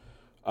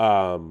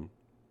on.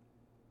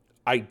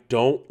 I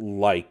don't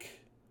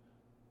like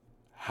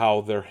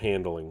how they're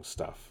handling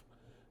stuff,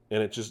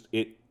 and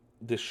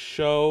this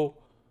show.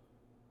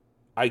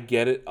 I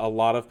get it. A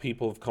lot of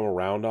people have come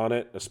around on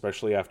it,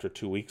 especially after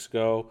 2 weeks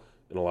ago,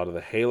 and a lot of the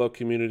Halo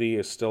community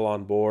is still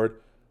on board.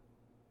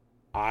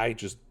 I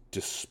just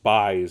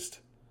despised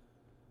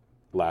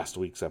last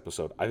week's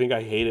episode. I think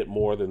I hate it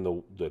more than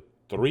the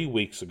 3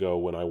 weeks ago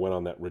when I went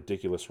on that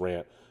ridiculous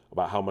rant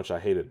about how much I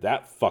hated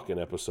that fucking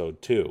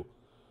episode too.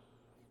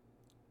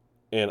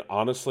 And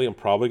honestly, I'm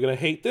probably going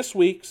to hate this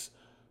week's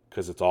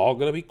because it's all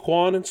going to be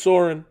Quan and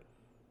Soren.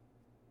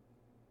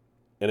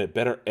 And it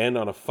better end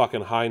on a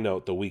fucking high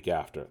note the week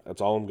after.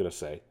 That's all I'm going to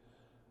say.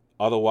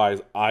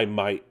 Otherwise, I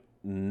might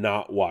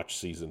not watch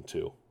season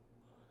 2.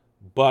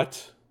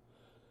 But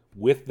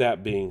with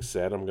that being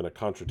said, I'm going to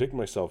contradict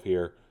myself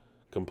here.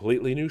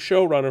 Completely new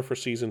showrunner for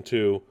season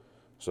 2.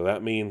 So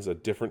that means a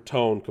different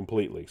tone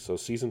completely. So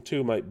season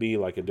 2 might be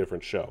like a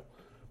different show.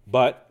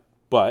 But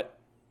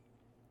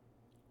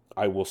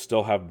I will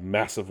still have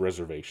massive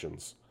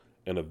reservations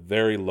and a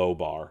very low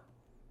bar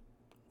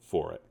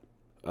for it.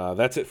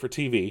 That's it for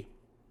TV.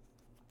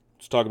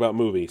 Let's talk about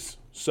movies.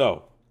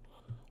 So,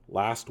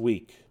 last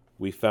week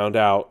we found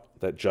out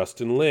that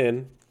Justin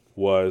Lin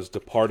was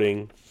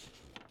departing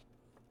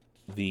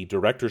the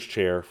director's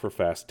chair for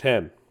Fast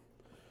 10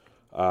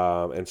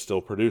 and still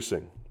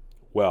producing.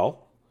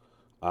 Well,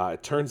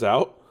 it turns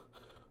out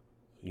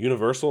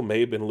Universal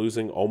may have been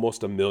losing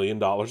almost $1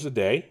 million a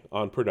day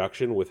on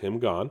production with him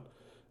gone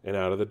and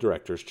out of the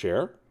director's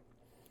chair.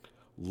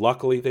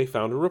 Luckily, they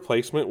found a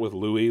replacement with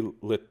Louis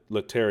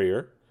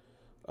Leterrier.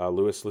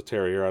 Louis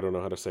Leterrier, I don't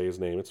know how to say his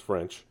name, it's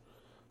French.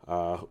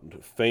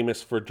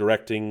 Famous for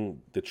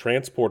directing the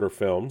Transporter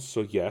films,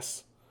 so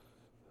yes,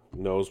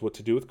 knows what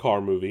to do with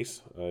car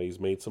movies. He's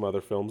made some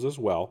other films as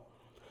well.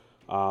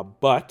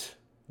 But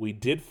we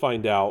did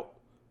find out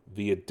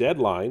via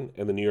Deadline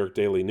and the New York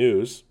Daily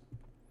News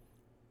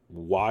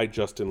why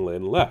Justin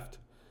Lin left.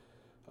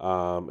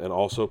 And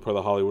also per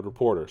the Hollywood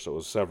Reporter, so it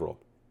was several.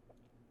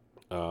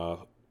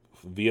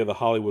 Via the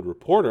Hollywood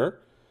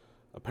Reporter,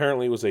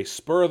 apparently it was a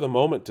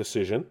spur-of-the-moment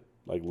decision,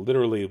 like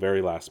literally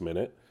very last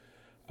minute,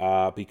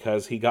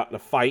 because he got in a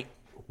fight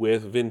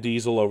with Vin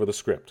Diesel over the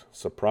script.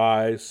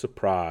 Surprise,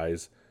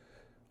 surprise,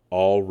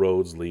 all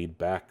roads lead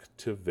back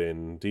to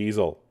Vin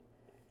Diesel.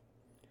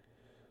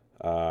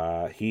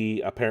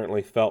 He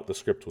apparently felt the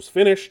script was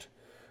finished.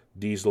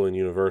 Diesel and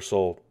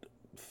Universal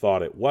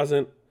thought it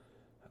wasn't.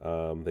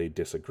 They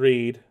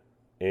disagreed,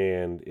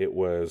 and it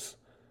was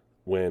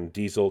when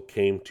Diesel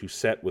came to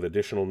set with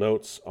additional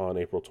notes on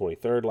April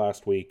 23rd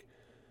last week.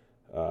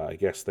 I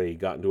guess they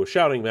got into a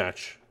shouting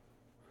match,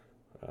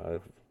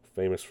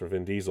 famous for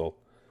Vin Diesel.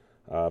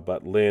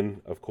 But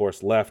Lin, of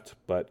course, left,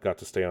 but got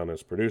to stay on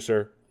as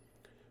producer.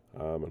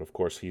 And of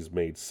course, he's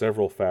made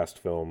several Fast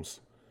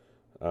films.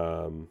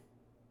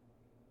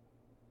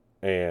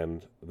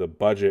 And the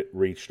budget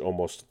reached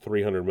almost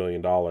 $300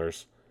 million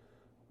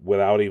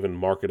without even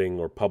marketing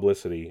or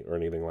publicity or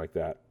anything like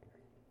that.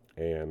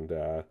 And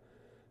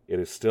it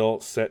is still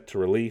set to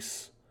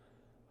release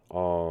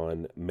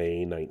on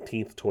May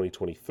 19th,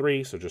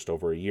 2023, so just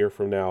over a year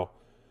from now.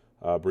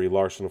 Brie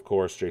Larson, of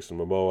course, Jason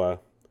Momoa,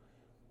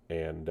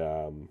 and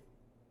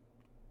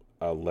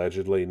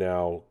allegedly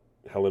now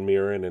Helen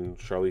Mirren and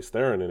Charlize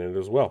Theron in it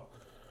as well.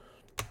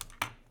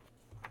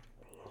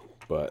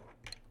 But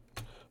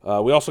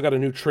we also got a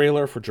new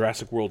trailer for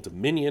Jurassic World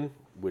Dominion,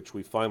 which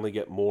we finally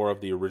get more of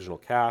the original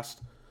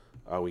cast.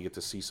 We get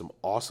to see some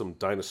awesome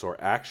dinosaur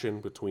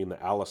action between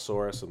the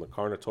Allosaurus and the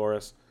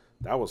Carnotaurus.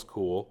 That was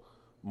cool.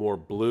 More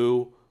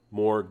blue,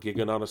 more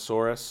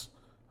Giganotosaurus,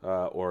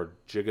 or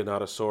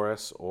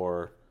Giganotosaurus,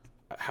 or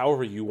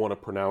however you want to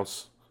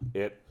pronounce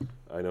it.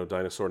 I know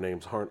dinosaur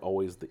names aren't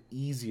always the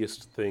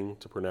easiest thing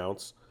to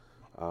pronounce,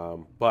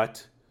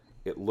 but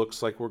it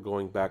looks like we're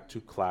going back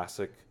to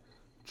classic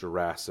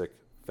Jurassic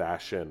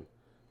fashion,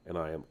 and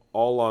I am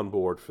all on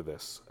board for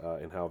this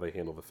and how they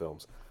handle the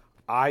films.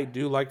 I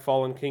do like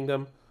Fallen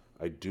Kingdom.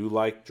 I do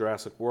like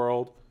Jurassic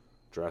World.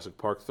 Jurassic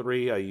Park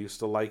 3, I used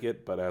to like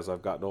it, but as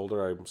I've gotten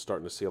older, I'm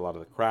starting to see a lot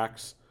of the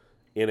cracks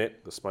in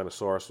it. The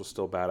Spinosaurus was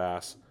still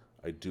badass.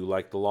 I do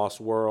like The Lost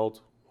World.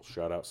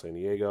 Shout out San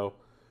Diego.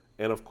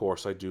 And of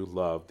course, I do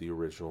love the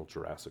original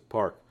Jurassic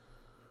Park.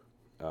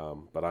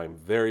 But I'm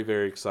very,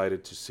 very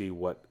excited to see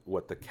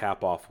what the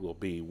cap-off will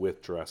be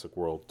with Jurassic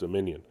World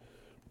Dominion.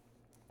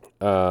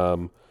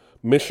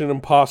 Mission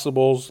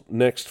Impossible's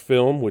next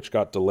film, which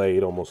got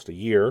delayed almost a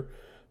year,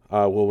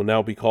 will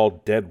now be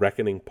called Dead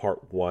Reckoning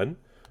Part 1.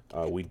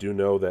 We do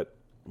know that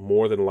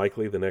more than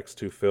likely the next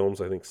two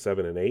films, I think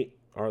 7 and 8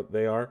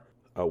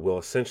 will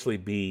essentially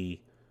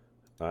be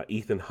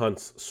Ethan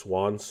Hunt's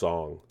swan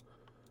song,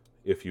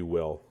 if you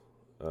will.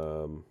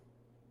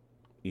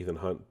 Ethan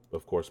Hunt,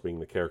 of course, being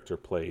the character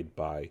played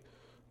by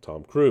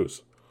Tom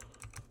Cruise.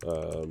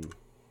 Because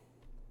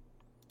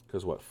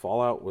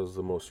Fallout was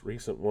the most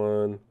recent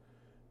one,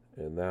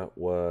 and that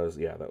was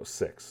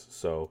 6.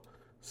 So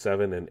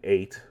 7 and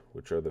 8,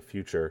 which are the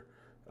future,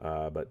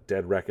 but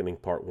Dead Reckoning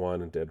Part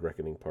 1 and Dead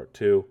Reckoning Part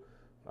 2,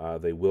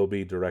 they will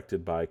be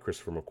directed by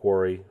Christopher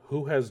McQuarrie,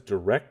 who has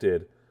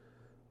directed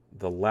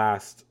the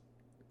last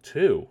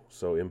two.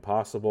 So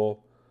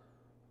Impossible,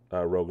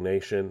 Rogue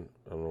Nation.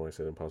 I don't know why I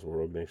said Impossible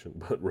Rogue Nation,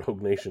 but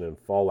Rogue Nation and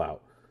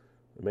Fallout.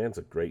 The man's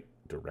a great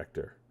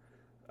director.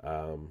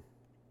 What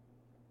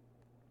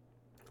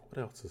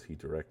else has he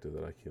directed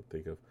that I can't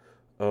think of?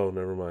 Oh,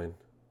 never mind.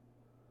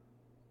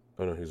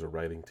 Oh, no, he's a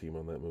writing team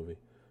on that movie.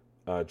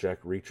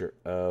 Jack Reacher.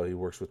 Oh, he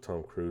works with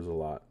Tom Cruise a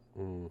lot.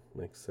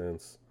 Makes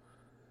sense.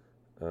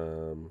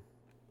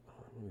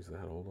 He's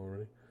that old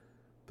already?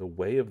 The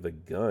Way of the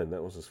Gun.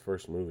 That was his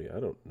first movie. I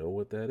don't know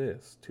what that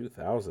is.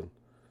 2000.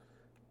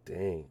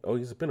 Dang. Oh,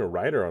 he's been a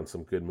writer on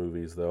some good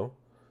movies, though.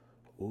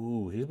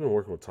 Ooh, he's been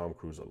working with Tom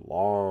Cruise a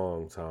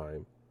long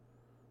time.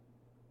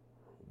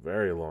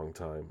 Very long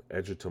time.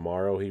 Edge of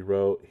Tomorrow he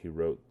wrote. He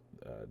wrote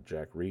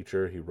Jack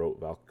Reacher. He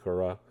wrote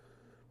Valkyra.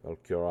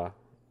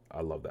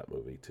 I love that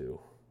movie, too.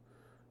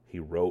 He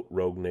wrote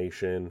Rogue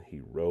Nation.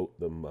 He wrote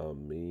The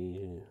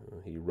Mummy.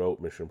 He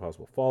wrote Mission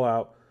Impossible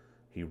Fallout.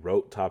 He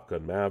wrote Top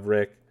Gun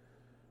Maverick.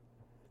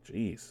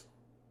 Jeez.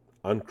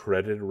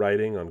 Uncredited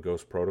writing on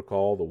Ghost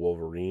Protocol, The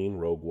Wolverine,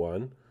 Rogue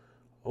One.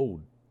 Oh,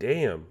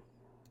 damn.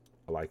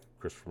 I like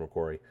Christopher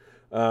McQuarrie.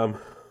 I'm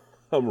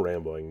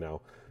rambling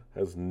now.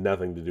 Has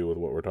nothing to do with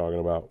what we're talking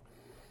about.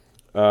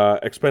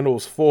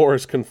 Expendables 4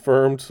 is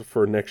confirmed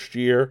for next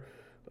year.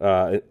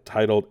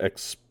 Titled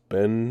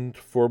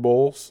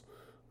Expendables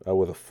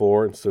with a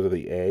 4 instead of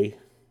the A.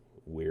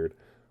 Weird.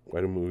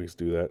 Why do movies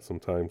do that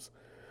sometimes?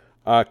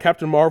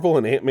 Captain Marvel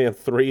and Ant-Man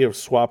 3 have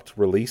swapped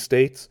release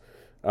dates.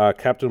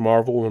 Captain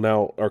Marvel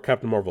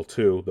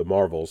 2, The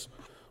Marvels,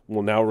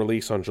 will now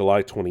release on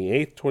July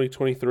 28th,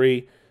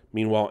 2023.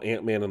 Meanwhile,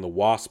 Ant-Man and the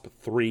Wasp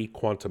 3,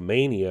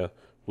 Quantumania,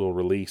 will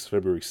release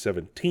February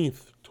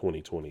 17th,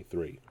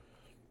 2023.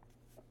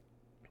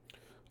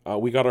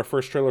 We got our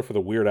first trailer for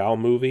the Weird Al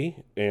movie,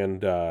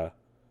 and I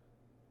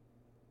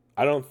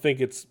don't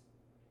think it's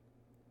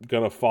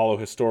going to follow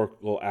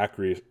historical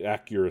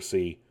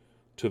accuracy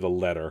to the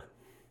letter.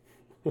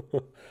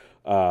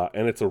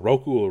 And it's a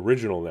Roku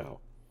original now.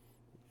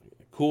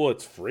 Cool,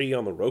 it's free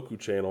on the Roku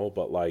channel,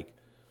 but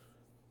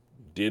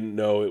didn't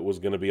know it was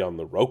going to be on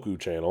the Roku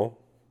channel.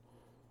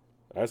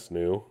 That's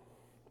new.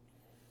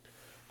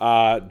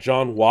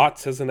 John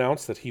Watts has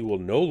announced that he will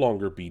no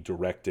longer be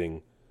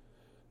directing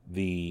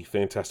the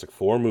Fantastic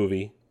Four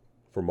movie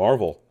for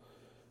Marvel.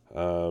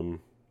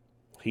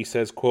 He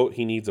says, quote,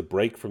 he needs a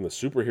break from the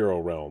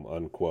superhero realm,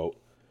 unquote.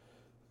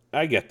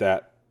 I get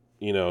that.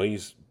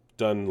 He's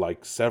done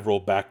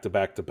several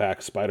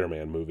back-to-back-to-back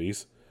Spider-Man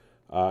movies.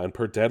 And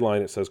per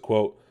Deadline, it says,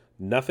 quote,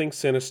 nothing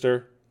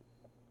sinister,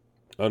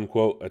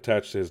 unquote,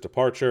 attached to his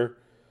departure.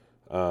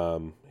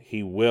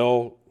 He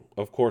will,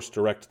 of course,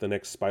 direct the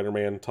next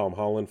Spider-Man Tom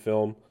Holland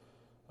film.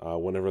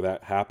 Whenever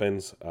that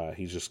happens,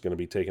 he's just going to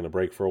be taking a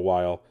break for a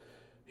while.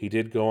 He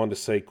did go on to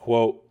say,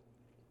 quote,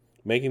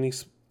 making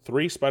these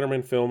 3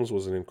 Spider-Man films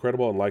was an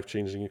incredible and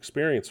life-changing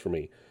experience for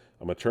me.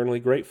 I'm eternally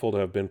grateful to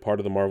have been part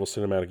of the Marvel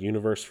Cinematic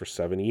Universe for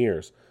 7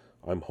 years.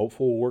 I'm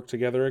hopeful we'll work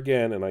together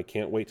again, and I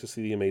can't wait to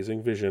see the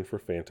amazing vision for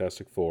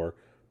Fantastic Four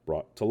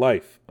brought to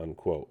life,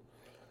 unquote.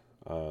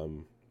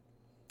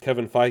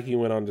 Kevin Feige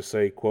went on to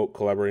say, quote,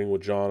 collaborating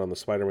with John on the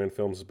Spider-Man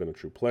films has been a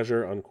true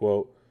pleasure,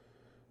 unquote.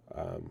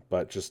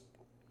 But just,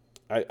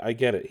 I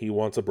get it. He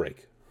wants a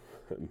break.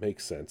 It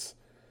makes sense.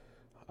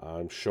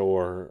 I'm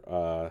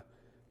sure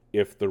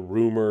if the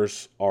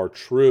rumors are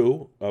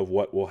true of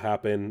what will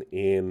happen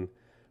in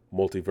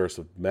Multiverse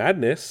of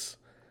Madness,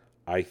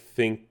 I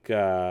think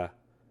I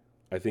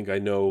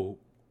know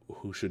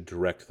who should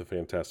direct the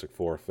Fantastic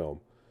Four film.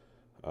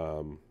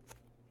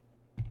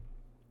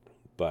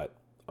 But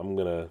I'm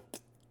going to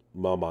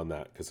mum on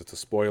that because it's a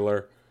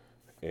spoiler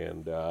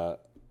and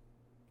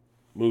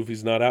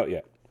movie's not out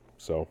yet.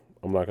 So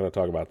I'm not going to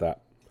talk about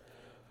that.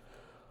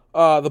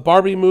 The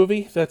Barbie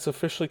movie that's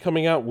officially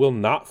coming out will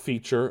not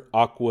feature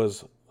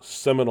Aqua's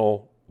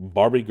seminal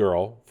Barbie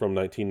Girl from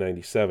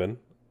 1997.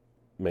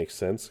 Makes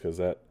sense because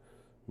that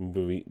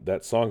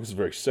song is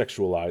very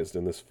sexualized,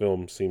 and this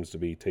film seems to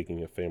be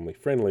taking a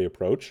family-friendly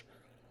approach.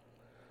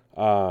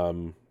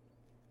 And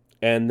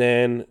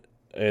then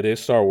it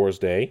is Star Wars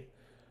Day.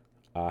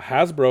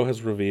 Hasbro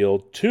has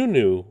revealed 2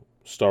 new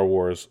Star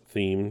Wars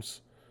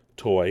themes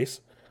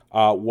toys.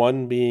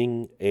 One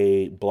being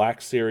a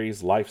Black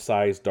Series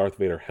life-size Darth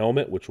Vader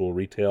helmet, which will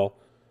retail,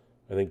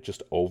 I think,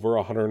 just over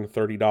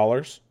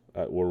 $130.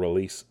 It will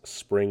release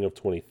spring of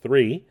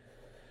 23.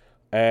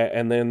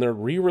 And then they're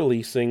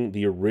re-releasing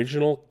the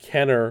original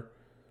Kenner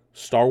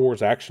Star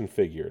Wars action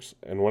figures.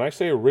 And when I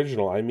say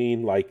original, I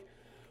mean like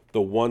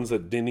the ones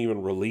that didn't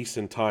even release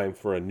in time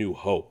for A New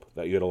Hope,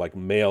 that you had to like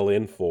mail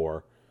in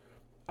for,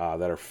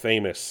 that are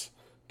famous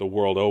the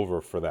world over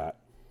for that.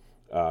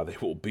 They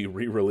will be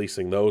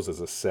re-releasing those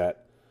as a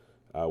set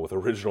with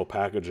original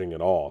packaging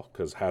and all,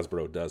 because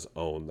Hasbro does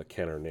own the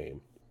Kenner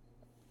name.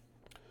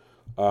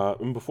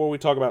 And before we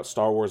talk about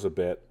Star Wars a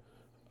bit,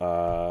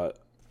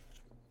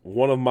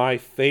 one of my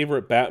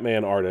favorite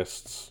Batman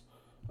artists,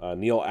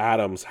 Neil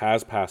Adams,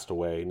 has passed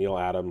away. Neil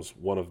Adams,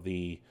 one of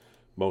the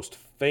most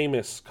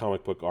famous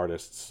comic book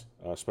artists,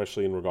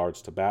 especially in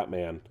regards to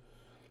Batman.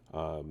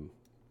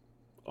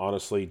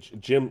 Honestly,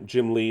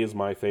 Jim Lee is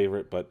my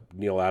favorite, but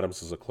Neil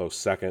Adams is a close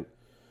second.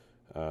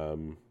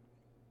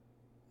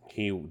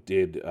 He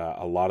did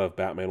a lot of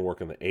Batman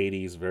work in the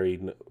 80s, very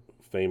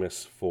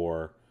famous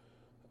for...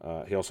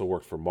 he also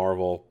worked for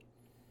Marvel.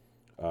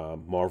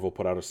 Marvel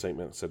put out a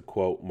statement that said,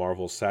 quote,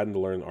 "Marvel's saddened to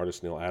learn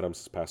artist Neil Adams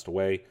has passed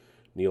away.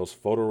 Neil's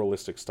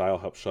photorealistic style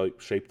helped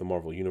shape the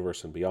Marvel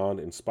Universe and beyond,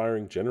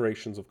 inspiring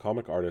generations of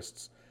comic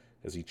artists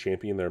as he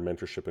championed their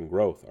mentorship and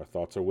growth. Our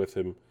thoughts are with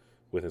him,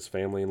 with his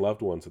family and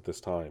loved ones at this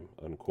time,"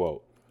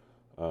 unquote.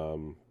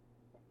 And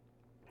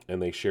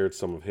they shared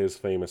some of his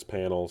famous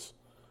panels.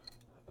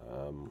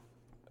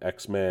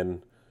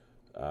 X-Men,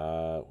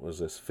 what was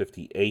this,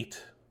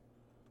 58?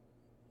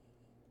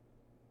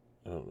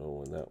 I don't know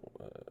when that,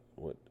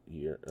 what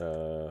year.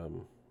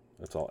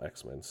 That's all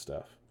X-Men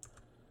stuff.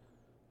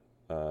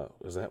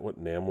 Is that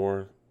what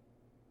Namor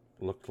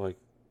looked like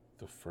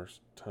the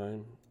first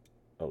time?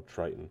 Oh,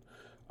 Triton.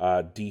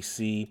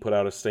 DC put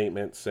out a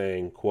statement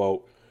saying,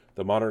 quote,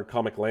 "The modern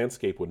comic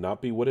landscape would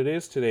not be what it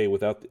is today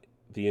without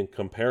the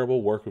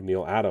incomparable work of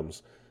Neil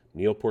Adams.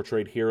 Neil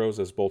portrayed heroes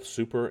as both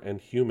super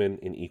and human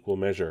in equal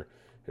measure.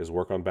 His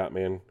work on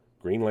Batman,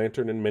 Green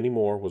Lantern, and many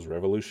more was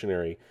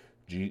revolutionary.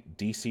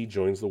 DC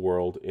joins the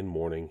world in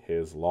mourning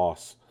his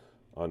loss,"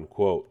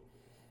 unquote.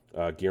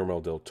 Guillermo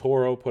del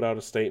Toro put out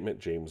a statement.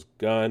 James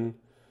Gunn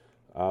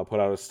put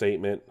out a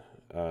statement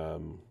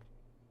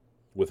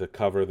with a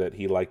cover that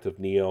he liked of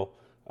Neil.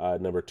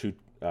 Number 2,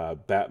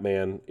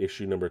 Batman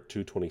issue number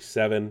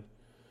 227.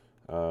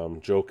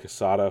 Joe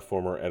Quesada,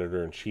 former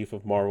editor-in-chief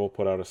of Marvel,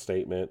 put out a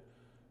statement.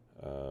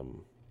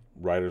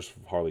 Writers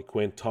of Harley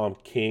Quinn. Tom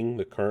King,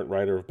 the current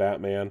writer of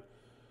Batman.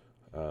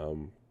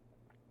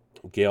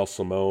 Gail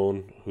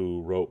Simone,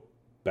 who wrote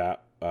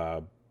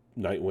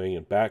Nightwing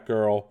and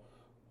Batgirl.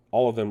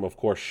 All of them, of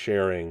course,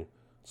 sharing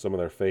some of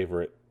their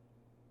favorite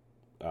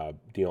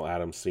Neil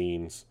Adams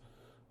scenes.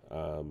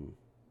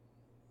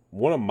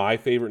 One of my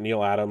favorite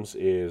Neil Adams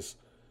is,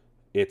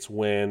 it's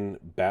when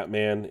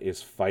Batman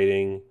is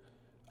fighting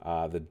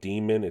the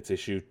Demon. It's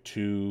issue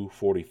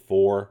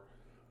 244.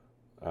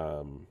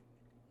 And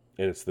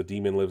it's The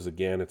Demon Lives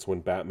Again. It's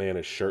when Batman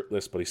is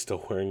shirtless, but he's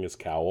still wearing his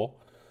cowl.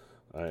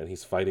 And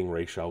he's fighting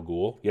Ra's al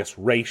Ghul. Yes,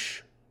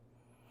 Ra's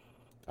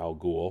al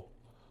Ghul.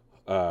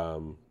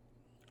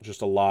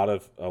 Just a lot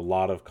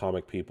of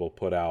comic people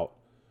put out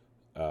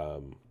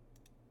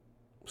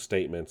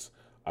statements.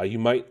 You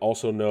might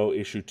also know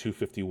issue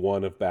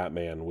 251 of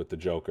Batman with the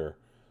Joker.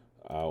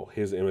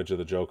 His image of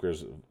the Joker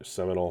is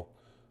seminal.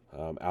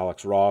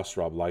 Alex Ross,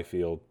 Rob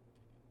Liefeld,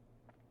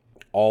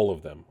 all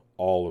of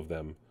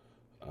them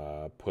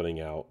putting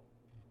out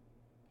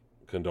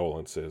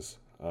condolences.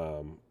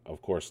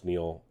 Of course,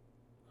 Neil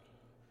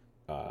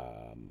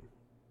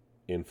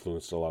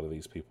influenced a lot of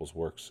these people's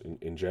works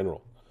in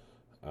general.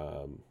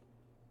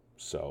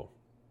 So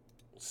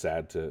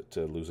sad to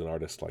lose an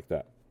artist like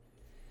that.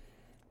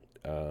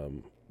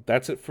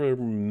 That's it for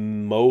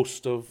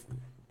most of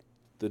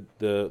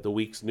the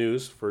week's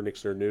news for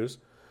Nick's Nerd News.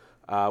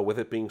 With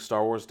it being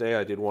Star Wars Day,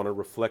 I did want to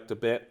reflect a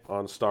bit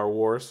on Star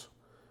Wars.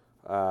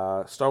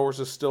 Star Wars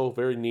is still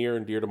very near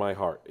and dear to my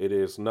heart. It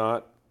is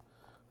not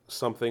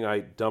something I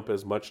dump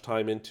as much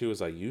time into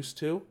as I used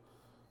to.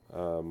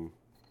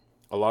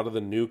 A lot of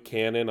the new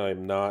canon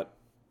I'm not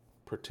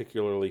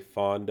particularly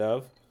fond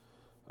of.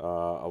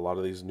 A lot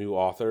of these new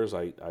authors,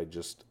 I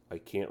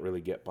can't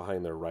really get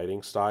behind their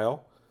writing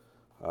style.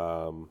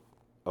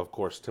 Of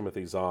course,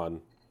 Timothy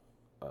Zahn,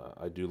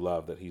 I do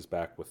love that he's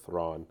back with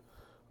Thrawn.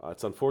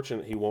 It's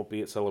unfortunate he won't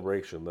be at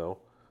Celebration, though.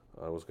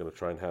 I was going to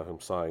try and have him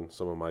sign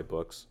some of my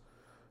books.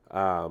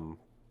 But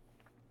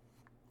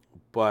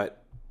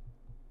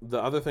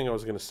the other thing I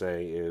was going to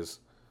say is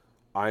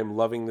I'm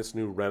loving this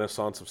new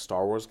renaissance of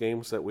Star Wars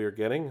games that we are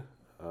getting.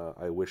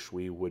 I wish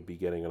we would be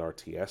getting an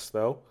RTS,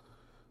 though.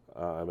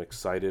 I'm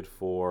excited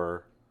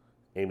for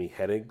Amy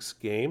Hennig's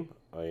game.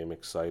 I am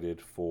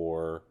excited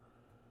for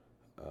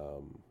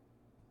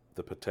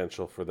the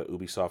potential for the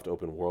Ubisoft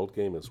open world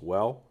game as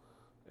well,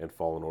 and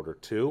Fallen Order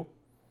 2.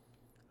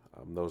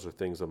 Those are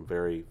things I'm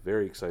very,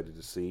 very excited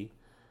to see.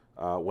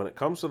 When it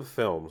comes to the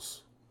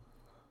films,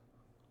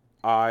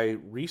 I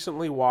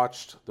recently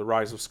watched The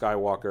Rise of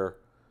Skywalker,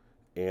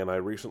 and I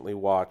recently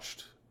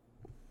watched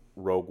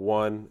Rogue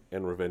One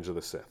and Revenge of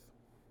the Sith.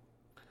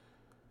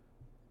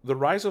 The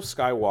Rise of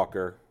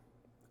Skywalker,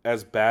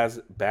 as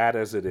bad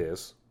as it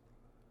is,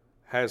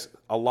 has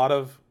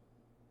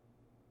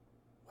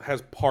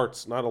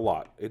parts, not a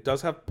lot. It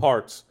does have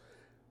parts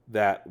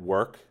that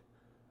work,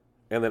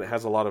 and then it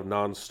has a lot of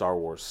non-Star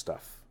Wars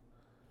stuff.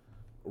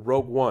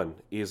 Rogue One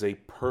is a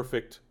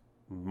perfect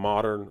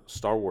modern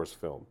Star Wars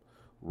film.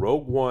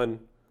 Rogue One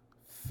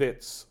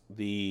fits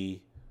the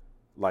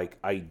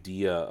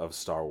idea of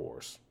Star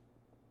Wars.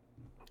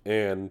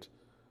 And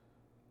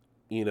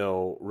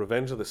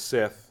Revenge of the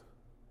Sith,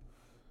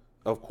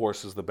 of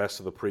course, is the best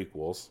of the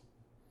prequels.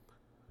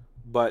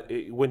 But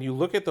when you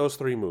look at those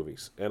three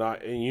movies,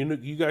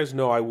 and you guys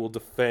know I will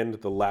defend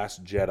The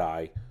Last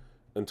Jedi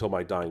until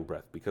my dying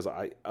breath, because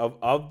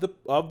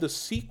of the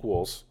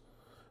sequels,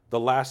 The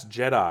Last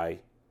Jedi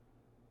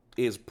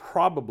is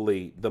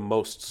probably the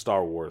most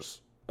Star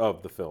Wars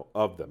of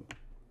them.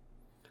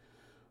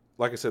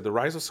 Like I said, The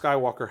Rise of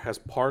Skywalker has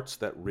parts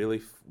that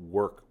really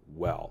work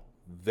well,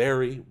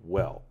 very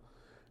well.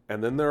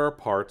 And then there are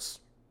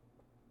parts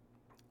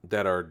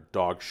that are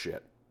dog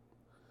shit.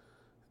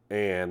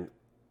 And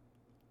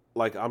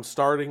I'm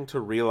starting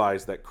to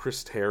realize that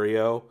Chris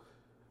Terrio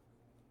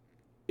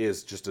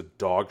is just a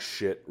dog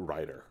shit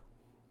writer,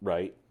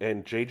 right?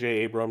 And J.J.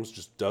 Abrams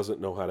just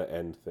doesn't know how to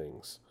end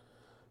things.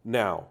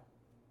 Now,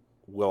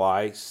 will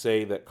I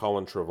say that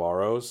Colin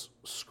Trevorrow's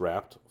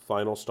scrapped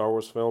final Star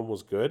Wars film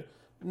was good?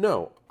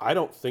 No, I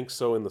don't think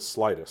so in the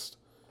slightest.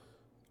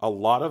 A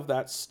lot of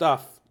that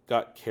stuff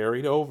got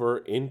carried over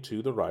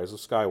into The Rise of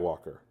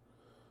Skywalker.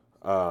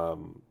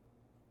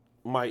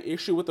 My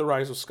issue with The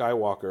Rise of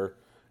Skywalker,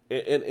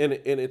 and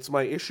it's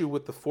my issue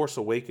with The Force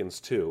Awakens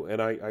too,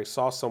 and I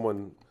saw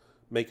someone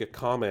make a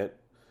comment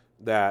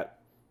that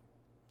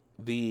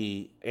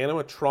the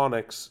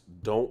animatronics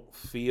don't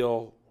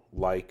feel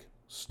like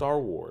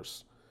Star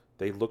Wars.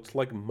 They looked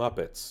like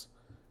Muppets.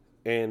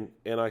 And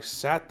I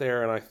sat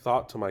there and I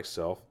thought to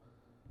myself,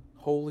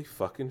 holy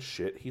fucking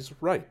shit, he's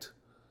right.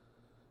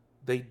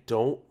 They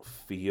don't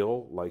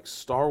feel like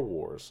Star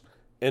Wars.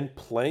 And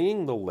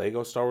playing the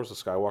Lego Star Wars The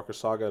Skywalker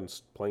Saga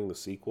and playing the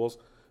sequels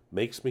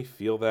makes me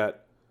feel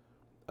that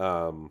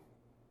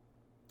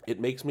it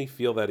makes me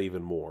feel that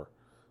even more,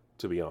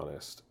 to be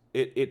honest.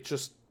 It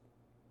just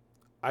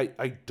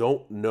I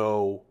don't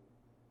know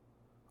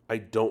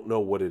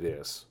what it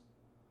is.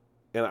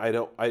 And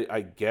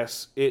I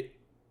guess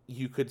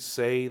you could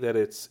say that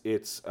it's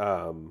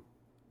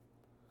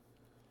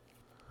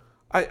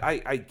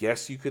I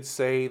guess you could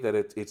say that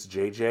it's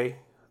JJ.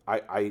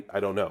 I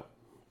don't know.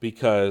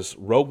 Because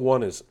Rogue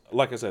One is,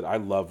 like I said, I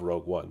love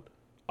Rogue One.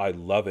 I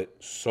love it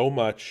so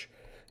much,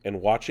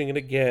 and watching it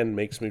again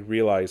makes me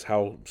realize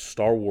how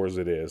Star Wars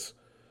it is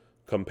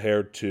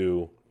compared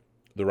to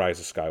The Rise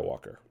of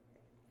Skywalker.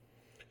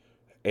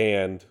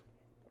 And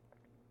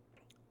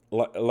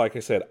like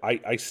I said,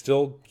 I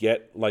still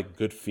get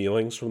good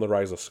feelings from The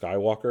Rise of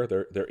Skywalker.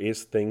 There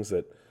is things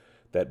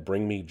that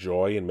bring me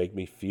joy and make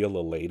me feel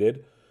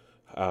elated,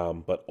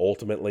 but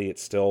ultimately it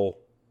still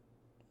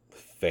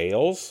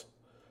fails.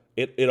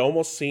 It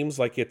almost seems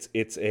like it's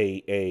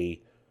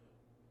a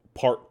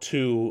part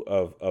 2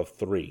 of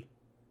 3,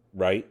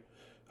 right?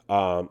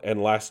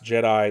 And Last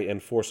Jedi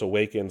and Force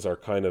Awakens are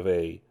kind of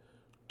a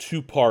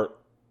 2-part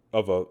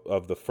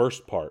of the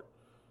first part.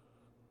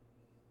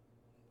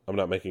 I'm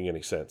not making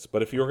any sense.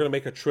 But if you were going to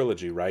make a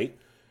trilogy, right?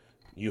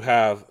 You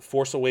have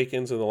Force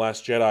Awakens and The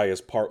Last Jedi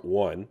as part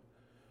 1.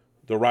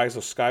 The Rise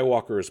of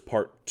Skywalker is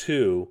part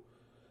 2.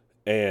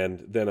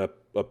 And then a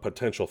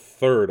potential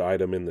third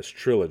item in this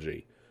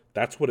trilogy.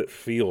 That's what it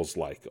feels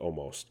like,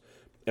 almost.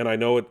 And I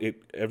know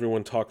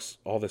everyone talks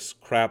all this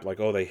crap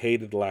like, oh, they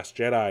hated The Last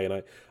Jedi.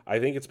 And I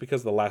think it's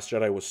because The Last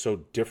Jedi was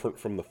so different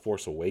from The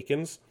Force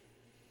Awakens.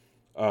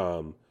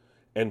 And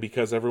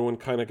because everyone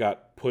kind of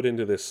got put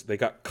into this, they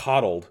got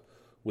coddled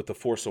with The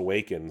Force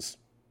Awakens,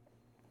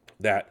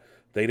 that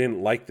they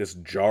didn't like this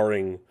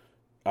jarring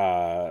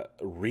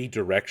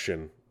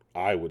redirection,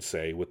 I would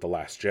say, with The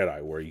Last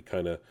Jedi, where you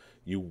kind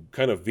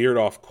of veered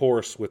off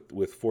course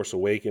with Force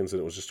Awakens,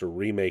 and it was just a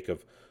remake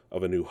of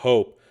A New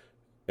Hope,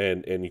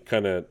 and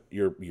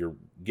you're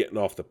getting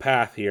off the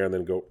path here, and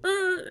then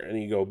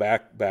you go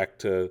back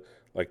to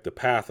the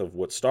path of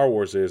what Star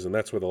Wars is, and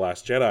that's where The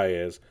Last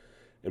Jedi is.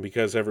 And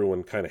because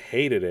everyone kind of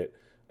hated it,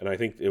 and I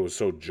think it was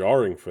so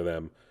jarring for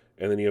them,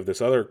 and then you have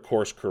this other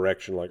course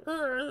correction,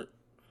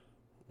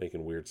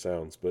 making weird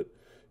sounds, but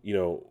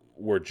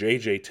where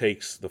JJ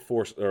takes the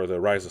Force or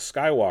the Rise of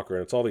Skywalker,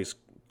 and it's all these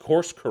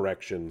course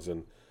corrections,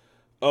 and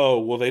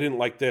oh, well, they didn't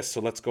like this, so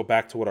let's go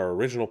back to what our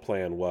original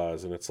plan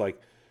was. And it's like,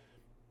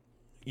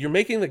 you're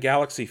making the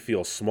galaxy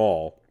feel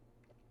small,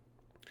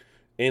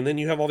 and then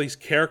you have all these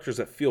characters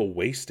that feel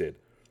wasted.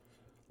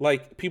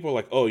 People are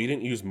like, oh, you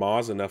didn't use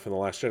Maz enough in The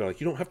Last Jedi.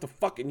 You don't have to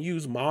fucking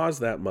use Maz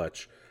that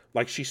much.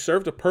 She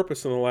served a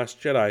purpose in The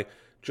Last Jedi,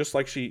 just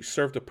like she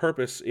served a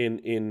purpose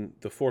in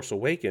The Force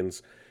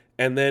Awakens,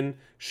 and then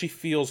she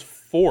feels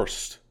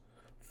forced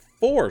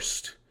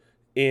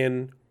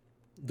in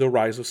The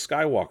Rise of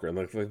Skywalker, and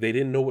like they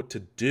didn't know what to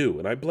do.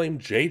 And I blame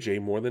JJ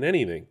more than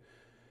anything.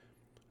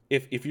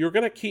 If you're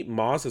going to keep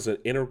Maz as an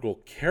integral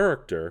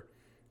character,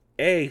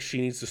 she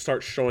needs to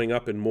start showing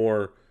up in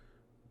more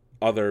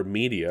other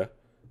media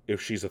if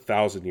she's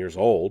 1,000 years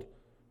old,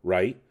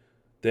 right?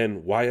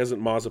 Then why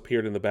hasn't Maz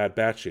appeared in the Bad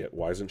Batch yet?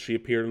 Why hasn't she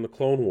appeared in the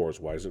Clone Wars?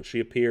 Why hasn't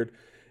she appeared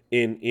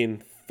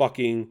in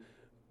fucking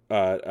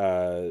what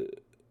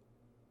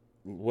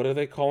are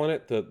they calling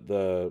it?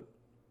 The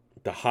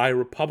High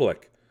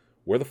Republic.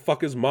 Where the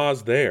fuck is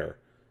Maz there?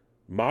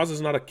 Maz is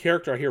not a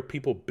character I hear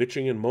people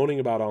bitching and moaning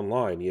about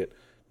online, yet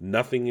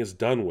nothing is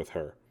done with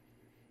her.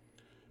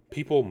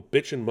 People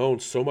bitch and moan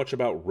so much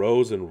about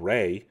Rose and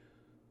Rey,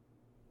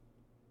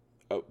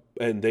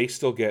 and they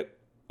still get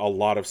a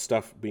lot of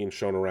stuff being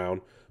shown around.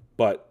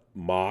 But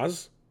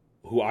Maz,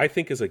 who I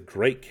think is a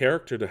great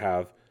character to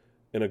have,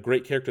 and a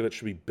great character that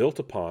should be built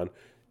upon,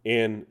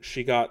 and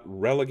she got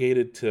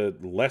relegated to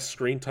less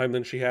screen time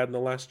than she had in The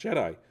Last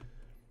Jedi.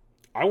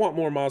 I want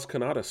more Maz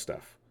Kanata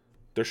stuff.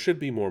 There should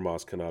be more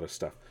Maz Kanata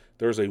stuff.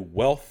 There's a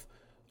wealth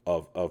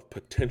of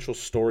potential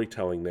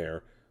storytelling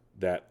there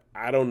that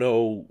I don't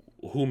know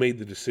who made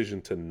the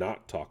decision to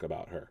not talk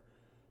about her.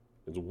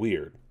 It's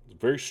weird. It's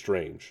very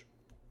strange.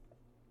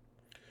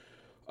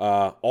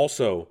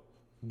 Also,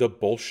 the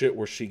bullshit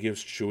where she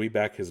gives Chewie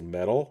back his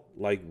medal.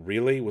 Like,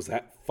 really? Was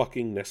that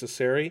fucking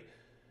necessary?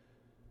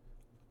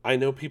 I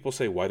know people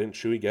say, why didn't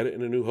Chewie get it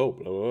in A New Hope?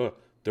 Blah, blah, blah.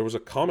 There was a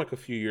comic a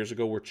few years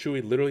ago where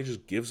Chewie literally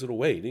just gives it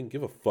away. He didn't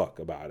give a fuck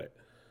about it.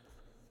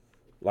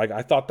 Like,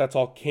 I thought that's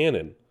all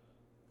canon,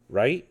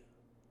 right?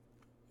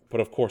 But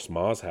of course,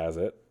 Maz has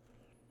it.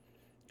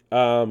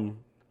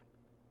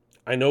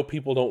 I know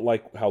people don't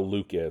like how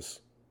Luke is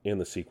in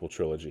the sequel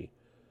trilogy.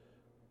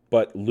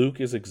 But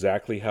Luke is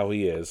exactly how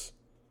he is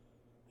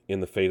in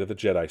the Fate of the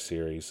Jedi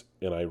series.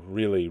 And I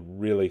really,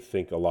 really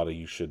think a lot of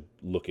you should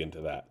look into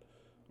that.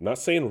 I'm not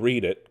saying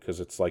read it, because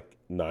it's like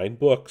 9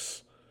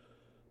 books.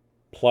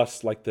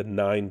 Plus, like the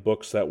 9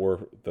 books that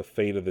were the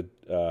Fate of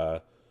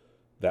the...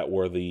 that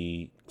were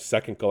the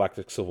Second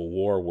Galactic Civil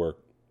War, where,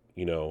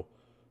 you know,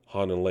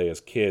 Han and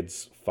Leia's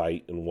kids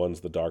fight, and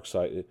one's the dark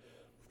side.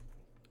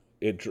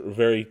 It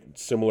very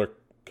similar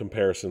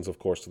comparisons, of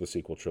course, to the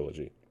sequel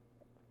trilogy.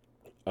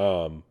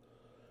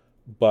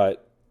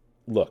 But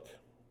look,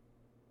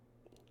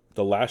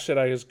 The Last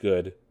Jedi is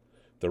good.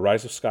 The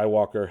Rise of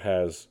Skywalker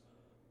has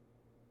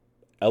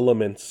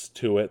elements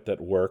to it that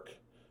work,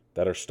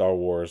 that are Star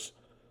Wars.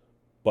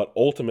 But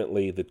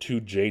ultimately, the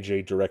 2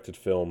 JJ directed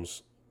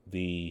films,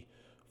 The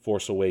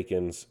Force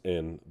Awakens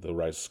and The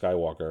Rise of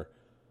Skywalker,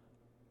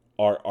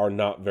 are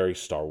not very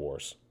Star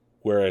Wars.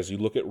 Whereas you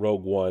look at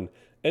Rogue One,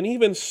 and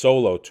even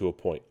Solo to a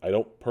point. I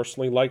don't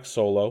personally like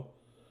Solo,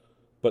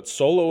 but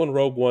Solo and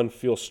Rogue One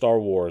feel Star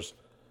Wars.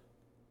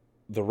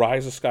 The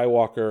Rise of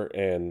Skywalker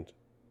and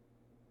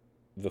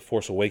The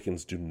Force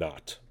Awakens do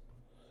not.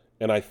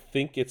 And I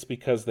think it's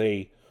because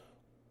they...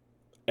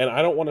 And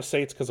I don't want to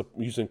say it's because of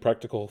using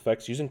practical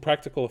effects. Using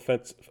practical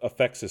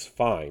effects is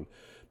fine.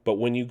 But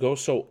when you go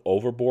so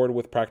overboard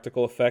with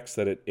practical effects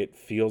that it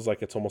feels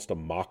like it's almost a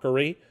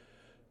mockery,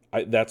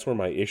 that's where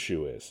my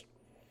issue is.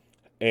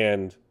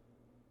 And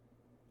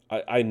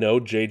I know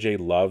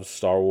JJ loves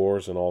Star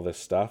Wars and all this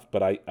stuff,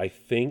 but I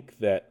think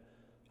that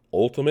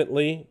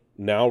ultimately,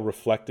 now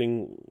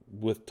reflecting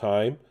with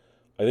time,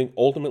 I think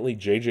ultimately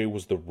JJ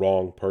was the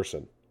wrong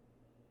person.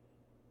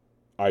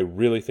 I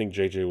really think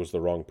JJ was the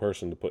wrong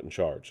person to put in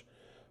charge.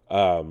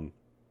 Now,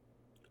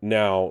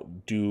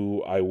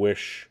 do I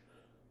wish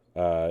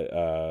that,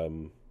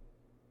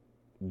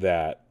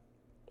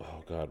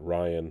 oh God,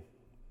 Rian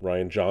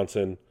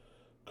Johnson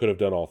could have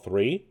done all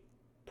 3?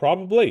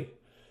 Probably.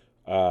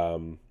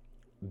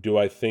 Do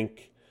I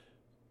think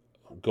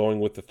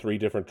going with the 3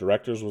 different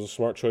directors was a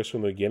smart choice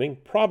from the beginning?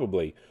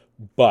 Probably.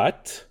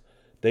 But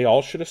they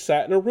all should have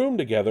sat in a room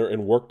together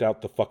and worked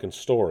out the fucking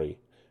story.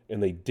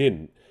 And they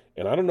didn't.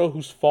 And I don't know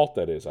whose fault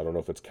that is. I don't know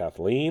if it's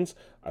Kathleen's.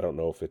 I don't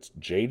know if it's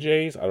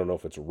JJ's. I don't know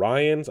if it's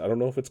Ryan's. I don't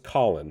know if it's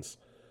Colin's.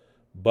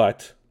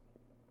 But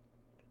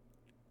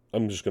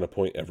I'm just going to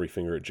point every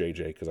finger at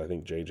JJ because I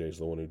think JJ's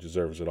the one who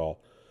deserves it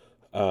all.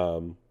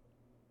 There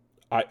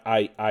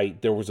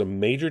was a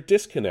major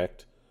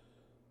disconnect.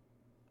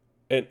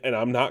 And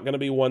I'm not going to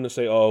be one to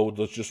say, oh,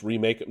 let's just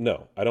remake it.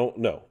 No, I don't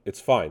know.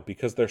 It's fine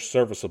because they're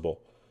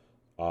serviceable.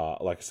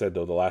 Like I said,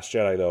 though, The Last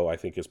Jedi, though, I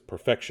think is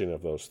perfection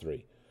of those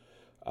 3.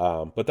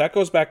 But that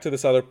goes back to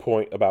this other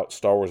point about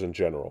Star Wars in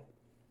general.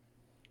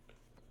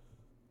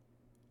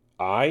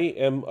 I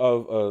am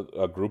of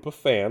a group of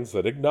fans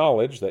that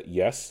acknowledge that,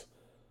 yes,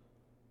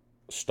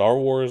 Star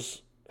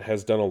Wars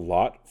has done a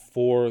lot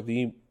for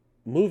the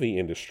movie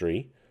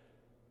industry.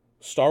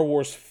 Star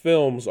Wars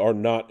films are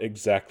not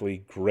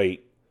exactly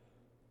great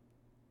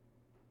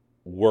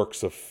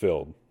works of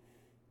film,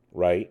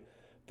 right?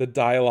 The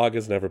dialogue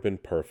has never been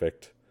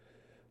perfect.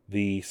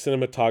 The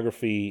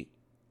cinematography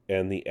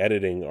and the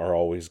editing are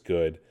always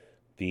good.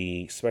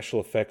 The special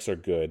effects are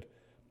good.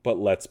 But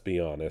let's be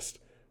honest,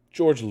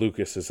 George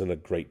Lucas isn't a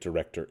great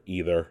director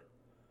either.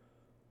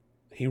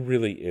 He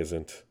really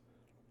isn't.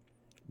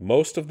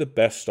 Most of the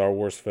best Star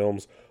Wars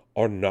films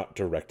are not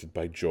directed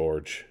by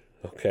George.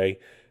 Okay?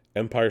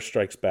 Empire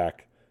Strikes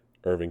Back,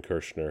 Irving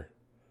Kershner.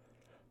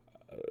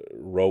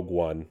 Rogue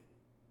One,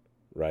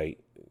 right?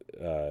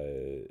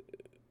 And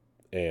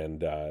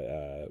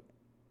The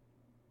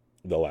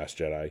Last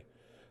Jedi.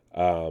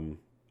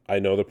 I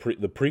know the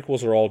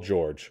prequels are all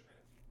George,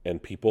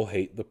 and people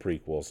hate the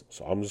prequels,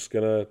 so I'm just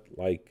gonna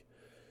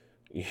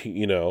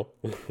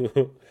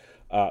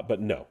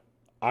but no,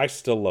 I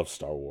still love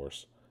Star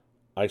Wars.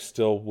 I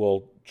still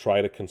will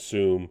try to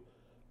consume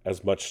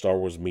as much Star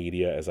Wars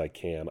media as I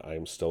can. I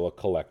am still a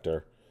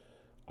collector.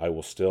 I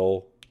will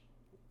still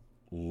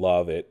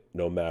love it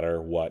no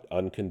matter what,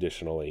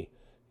 unconditionally.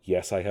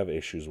 Yes, I have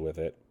issues with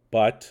it,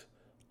 but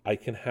I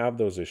can have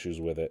those issues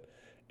with it,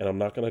 and I'm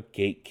not going to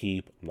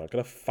gatekeep. I'm not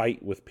going to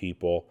fight with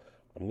people.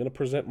 I'm going to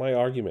present my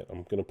argument.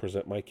 I'm going to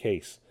present my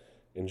case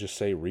and just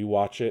say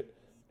rewatch it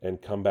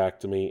and come back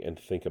to me and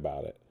think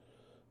about it.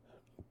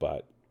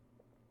 But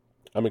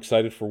I'm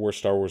excited for where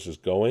Star Wars is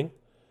going.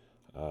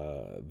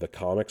 The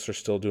comics are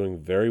still doing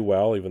very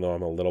well, even though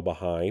I'm a little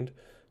behind.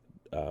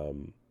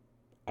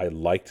 I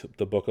liked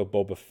the Book of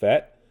Boba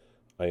Fett.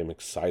 I am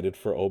excited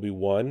for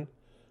Obi-Wan.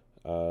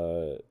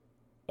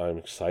 I'm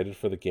excited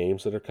for the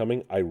games that are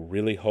coming. I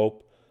really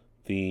hope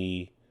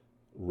the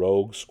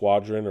Rogue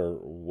Squadron, or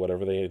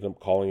whatever they end up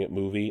calling it,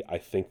 movie, I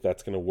think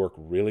that's going to work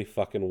really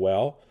fucking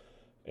well.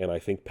 And I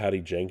think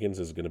Patty Jenkins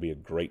is going to be a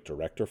great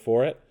director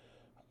for it.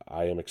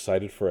 I am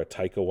excited for a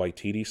Taika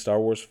Waititi Star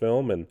Wars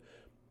film, and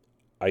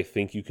I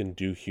think you can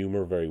do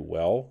humor very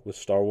well with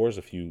Star Wars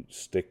if you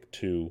stick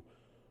to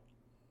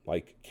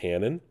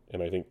canon,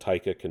 and I think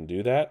Taika can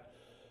do that.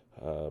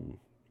 I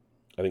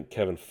think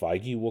Kevin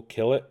Feige will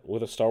kill it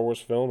with a Star Wars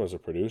film as a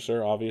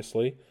producer,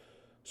 obviously.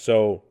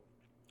 So,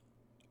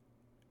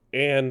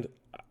 and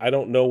I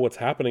don't know what's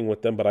happening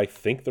with them, but I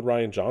think the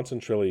Rian Johnson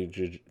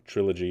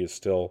trilogy is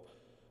still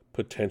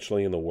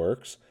potentially in the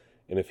works.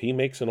 And if he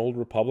makes an Old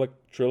Republic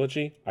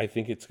trilogy, I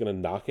think it's going to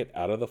knock it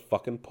out of the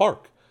fucking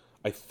park.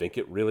 I think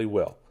it really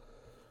will.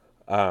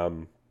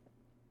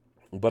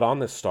 But on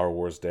this Star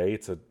Wars Day,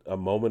 it's a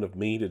moment of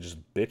me to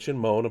just bitch and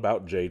moan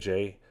about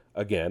JJ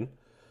again,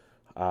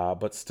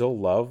 but still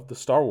love the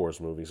Star Wars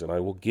movies. And I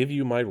will give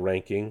you my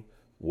ranking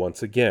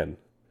once again.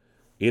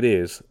 It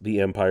is The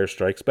Empire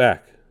Strikes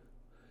Back,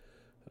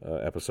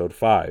 Episode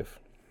 5.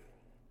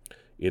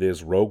 It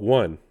is Rogue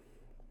One,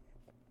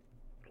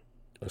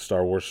 A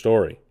Star Wars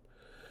Story.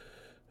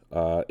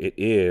 It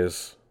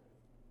is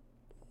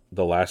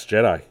The Last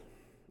Jedi.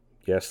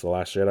 Yes, The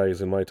Last Jedi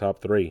is in my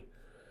top 3.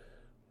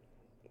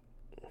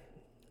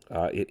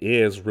 It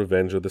is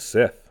Revenge of the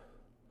Sith,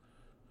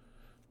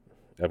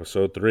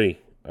 Episode 3.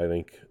 I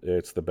think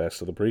it's the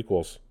best of the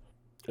prequels.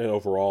 And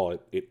overall,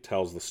 it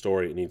tells the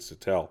story it needs to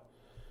tell.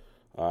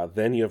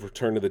 Then you have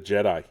Return of the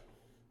Jedi.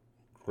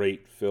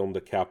 Great film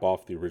to cap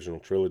off the original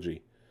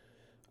trilogy.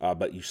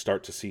 But you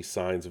start to see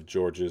signs of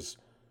George's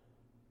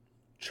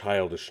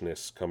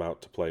childishness come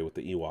out to play with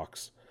the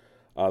Ewoks.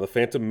 The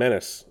Phantom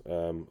Menace,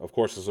 of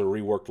course, is a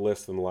reworked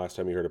list than the last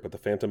time you heard it, but The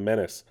Phantom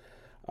Menace,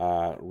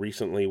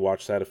 recently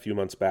watched that a few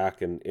months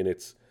back, and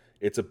it's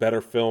a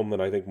better film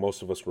than I think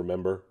most of us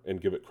remember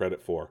and give it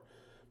credit for.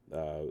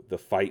 The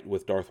fight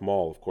with Darth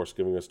Maul, of course,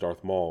 giving us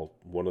Darth Maul,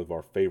 one of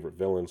our favorite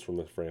villains from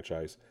the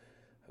franchise.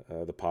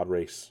 The pod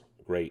race,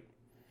 great.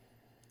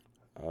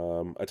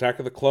 Attack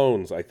of the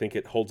Clones, I think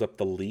it holds up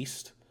the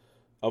least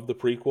of the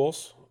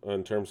prequels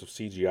in terms of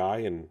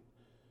CGI, and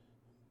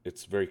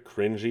it's very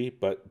cringy,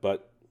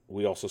 but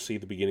we also see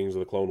the beginnings of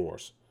the Clone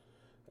Wars.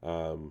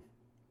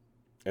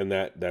 And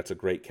that's a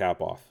great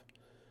cap-off.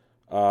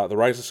 The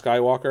Rise of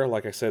Skywalker,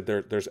 like I said,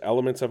 there's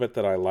elements of it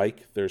that I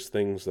like. There's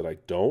things that I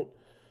don't.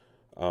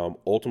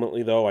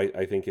 Ultimately, though,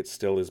 I think it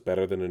still is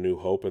better than A New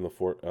Hope and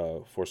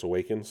the Force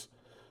Awakens.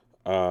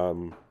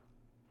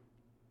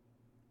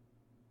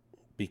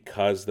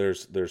 Because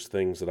there's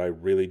things that I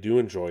really do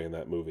enjoy in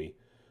that movie,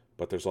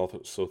 but there's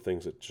also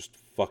things that just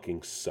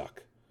fucking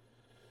suck.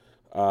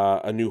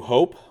 A New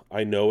Hope,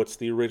 I know it's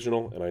the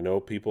original, and I know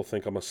people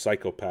think I'm a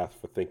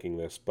psychopath for thinking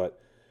this, but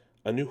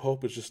A New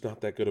Hope is just not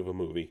that good of a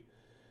movie.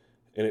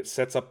 And it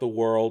sets up the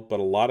world, but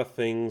a lot of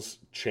things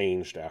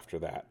changed after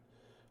that.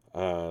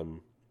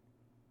 And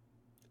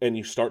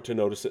you start to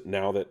notice it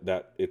now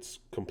that it's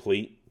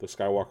complete, the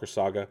Skywalker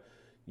saga.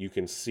 You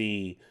can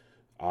see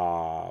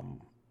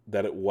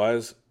that it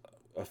was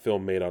a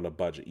film made on a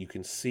budget. You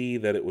can see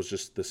that it was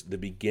just the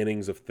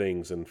beginnings of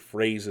things, and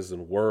phrases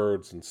and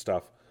words and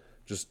stuff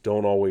just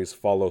don't always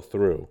follow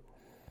through.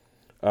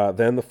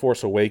 Then The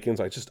Force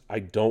Awakens, I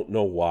don't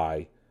know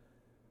why,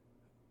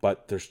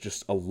 but there's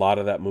just a lot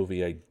of that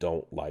movie I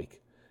don't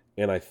like.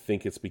 And I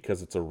think it's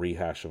because it's a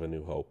rehash of A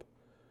New Hope.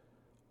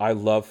 I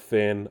love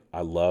Finn, I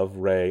love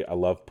Rey, I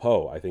love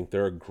Poe. I think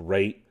they're a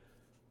great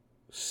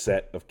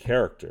set of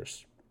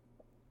characters.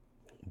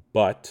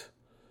 But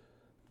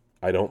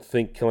I don't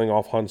think killing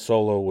off Han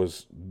Solo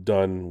was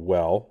done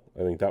well.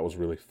 I think that was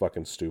really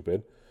fucking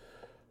stupid.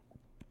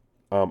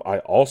 I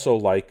also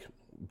like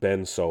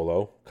Ben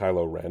Solo,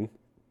 Kylo Ren.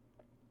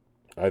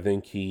 I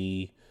think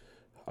he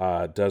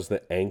does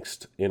the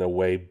angst in a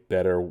way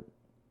better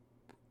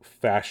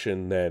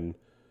fashion than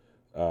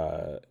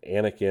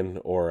Anakin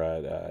or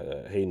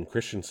Hayden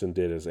Christensen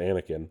did as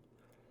Anakin.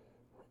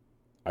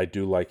 I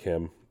do like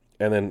him.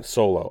 And then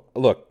Solo.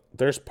 Look,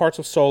 there's parts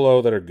of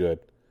Solo that are good.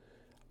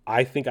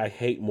 I think I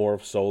hate more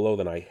of Solo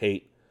than I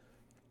hate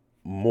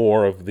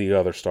more of the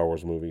other Star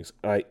Wars movies.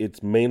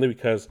 It's mainly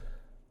because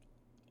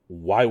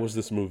why was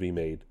this movie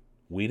made?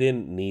 We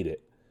didn't need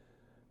it.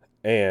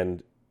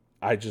 And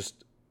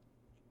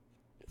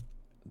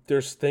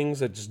there's things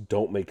that just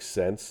don't make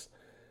sense.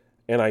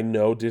 And I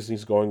know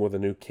Disney's going with a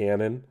new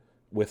canon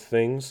with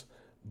things,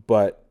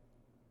 but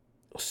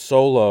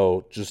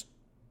Solo just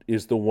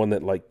is the one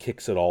that like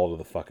kicks it all to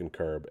the fucking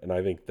curb. And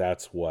I think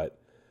that's what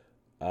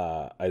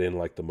I didn't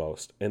like the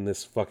most. And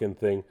this fucking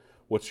thing,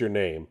 what's your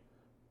name?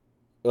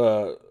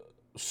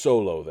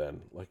 Solo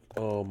then. Like,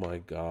 oh my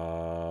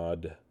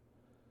God.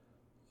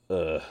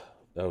 That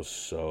was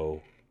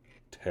so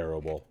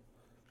terrible.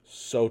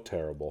 So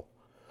terrible.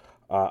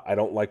 I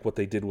don't like what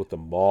they did with the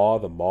Maw,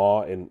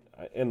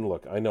 and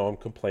look, I know I'm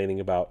complaining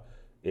about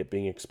it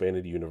being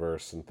expanded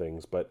universe and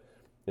things, but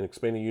in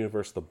expanded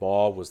universe, the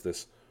Maw was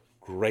this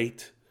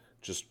great,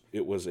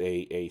 it was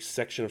a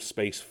section of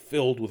space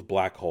filled with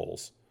black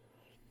holes,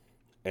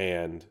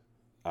 and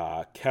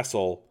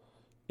Kessel,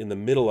 in the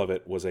middle of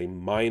it, was a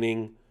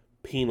mining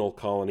penal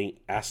colony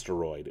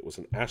asteroid. It was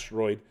an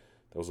asteroid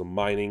that was a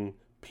mining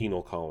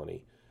penal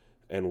colony,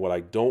 and what I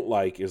don't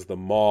like is the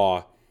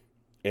Maw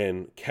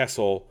and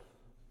Kessel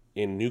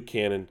in new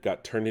canon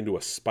got turned into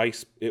a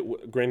spice.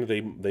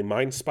 Granted, they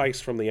mined spice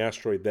from the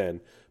asteroid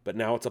then, but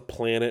now it's a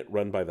planet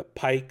run by the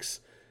Pikes,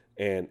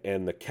 and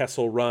the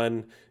Kessel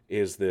Run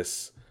is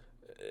this.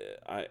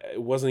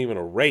 It wasn't even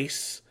a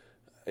race.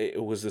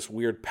 It was this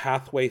weird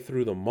pathway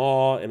through the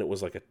Maw, and it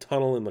was like a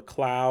tunnel in the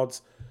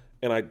clouds.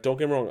 And don't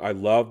get me wrong, I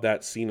love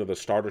that scene of the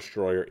Star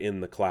Destroyer in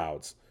the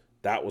clouds.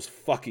 That was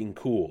fucking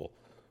cool.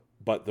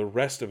 But the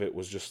rest of it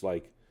was just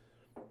like,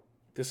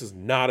 this is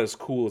not as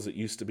cool as it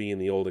used to be in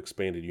the old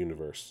expanded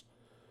universe.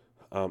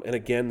 And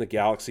again, the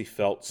galaxy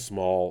felt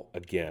small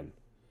again.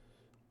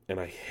 And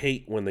I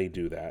hate when they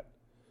do that.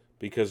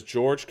 Because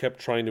George kept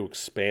trying to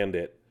expand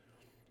it.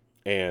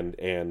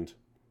 And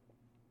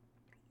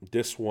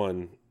this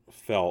one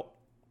felt,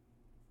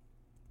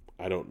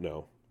 I don't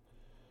know.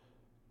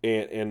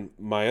 And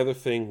my other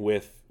thing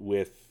with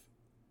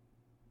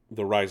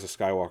The Rise of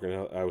Skywalker,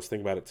 and I was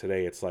thinking about it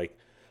today, it's like,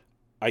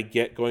 I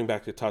get going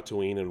back to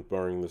Tatooine and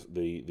burning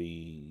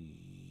the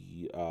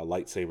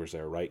lightsabers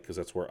there, right? Because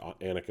that's where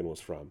Anakin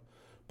was from.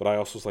 But I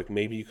also was like,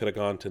 maybe you could have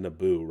gone to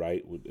Naboo,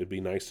 right? It'd be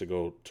nice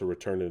to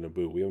return to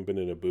Naboo. We haven't been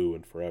in Naboo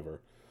in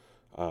forever.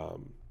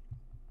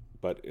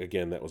 But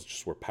again, that was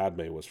just where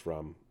Padme was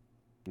from.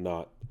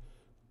 Not,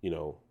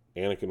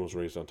 Anakin was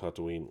raised on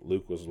Tatooine.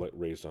 Luke was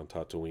raised on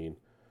Tatooine.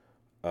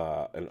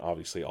 And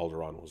obviously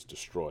Alderaan was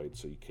destroyed,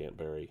 so you can't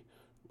bury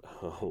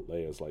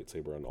Leia's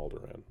lightsaber on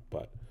Alderaan.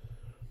 But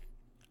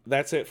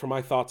that's it for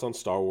my thoughts on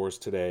Star Wars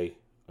today.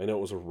 I know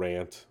it was a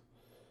rant.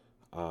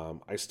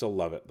 I still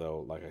love it,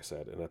 though, like I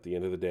said. And at the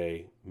end of the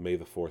day, may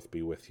the 4th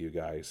be with you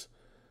guys.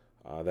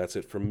 That's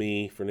it for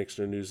me for Nick's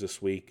Nerd News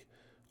this week.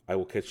 I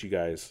will catch you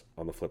guys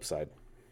on the flip side.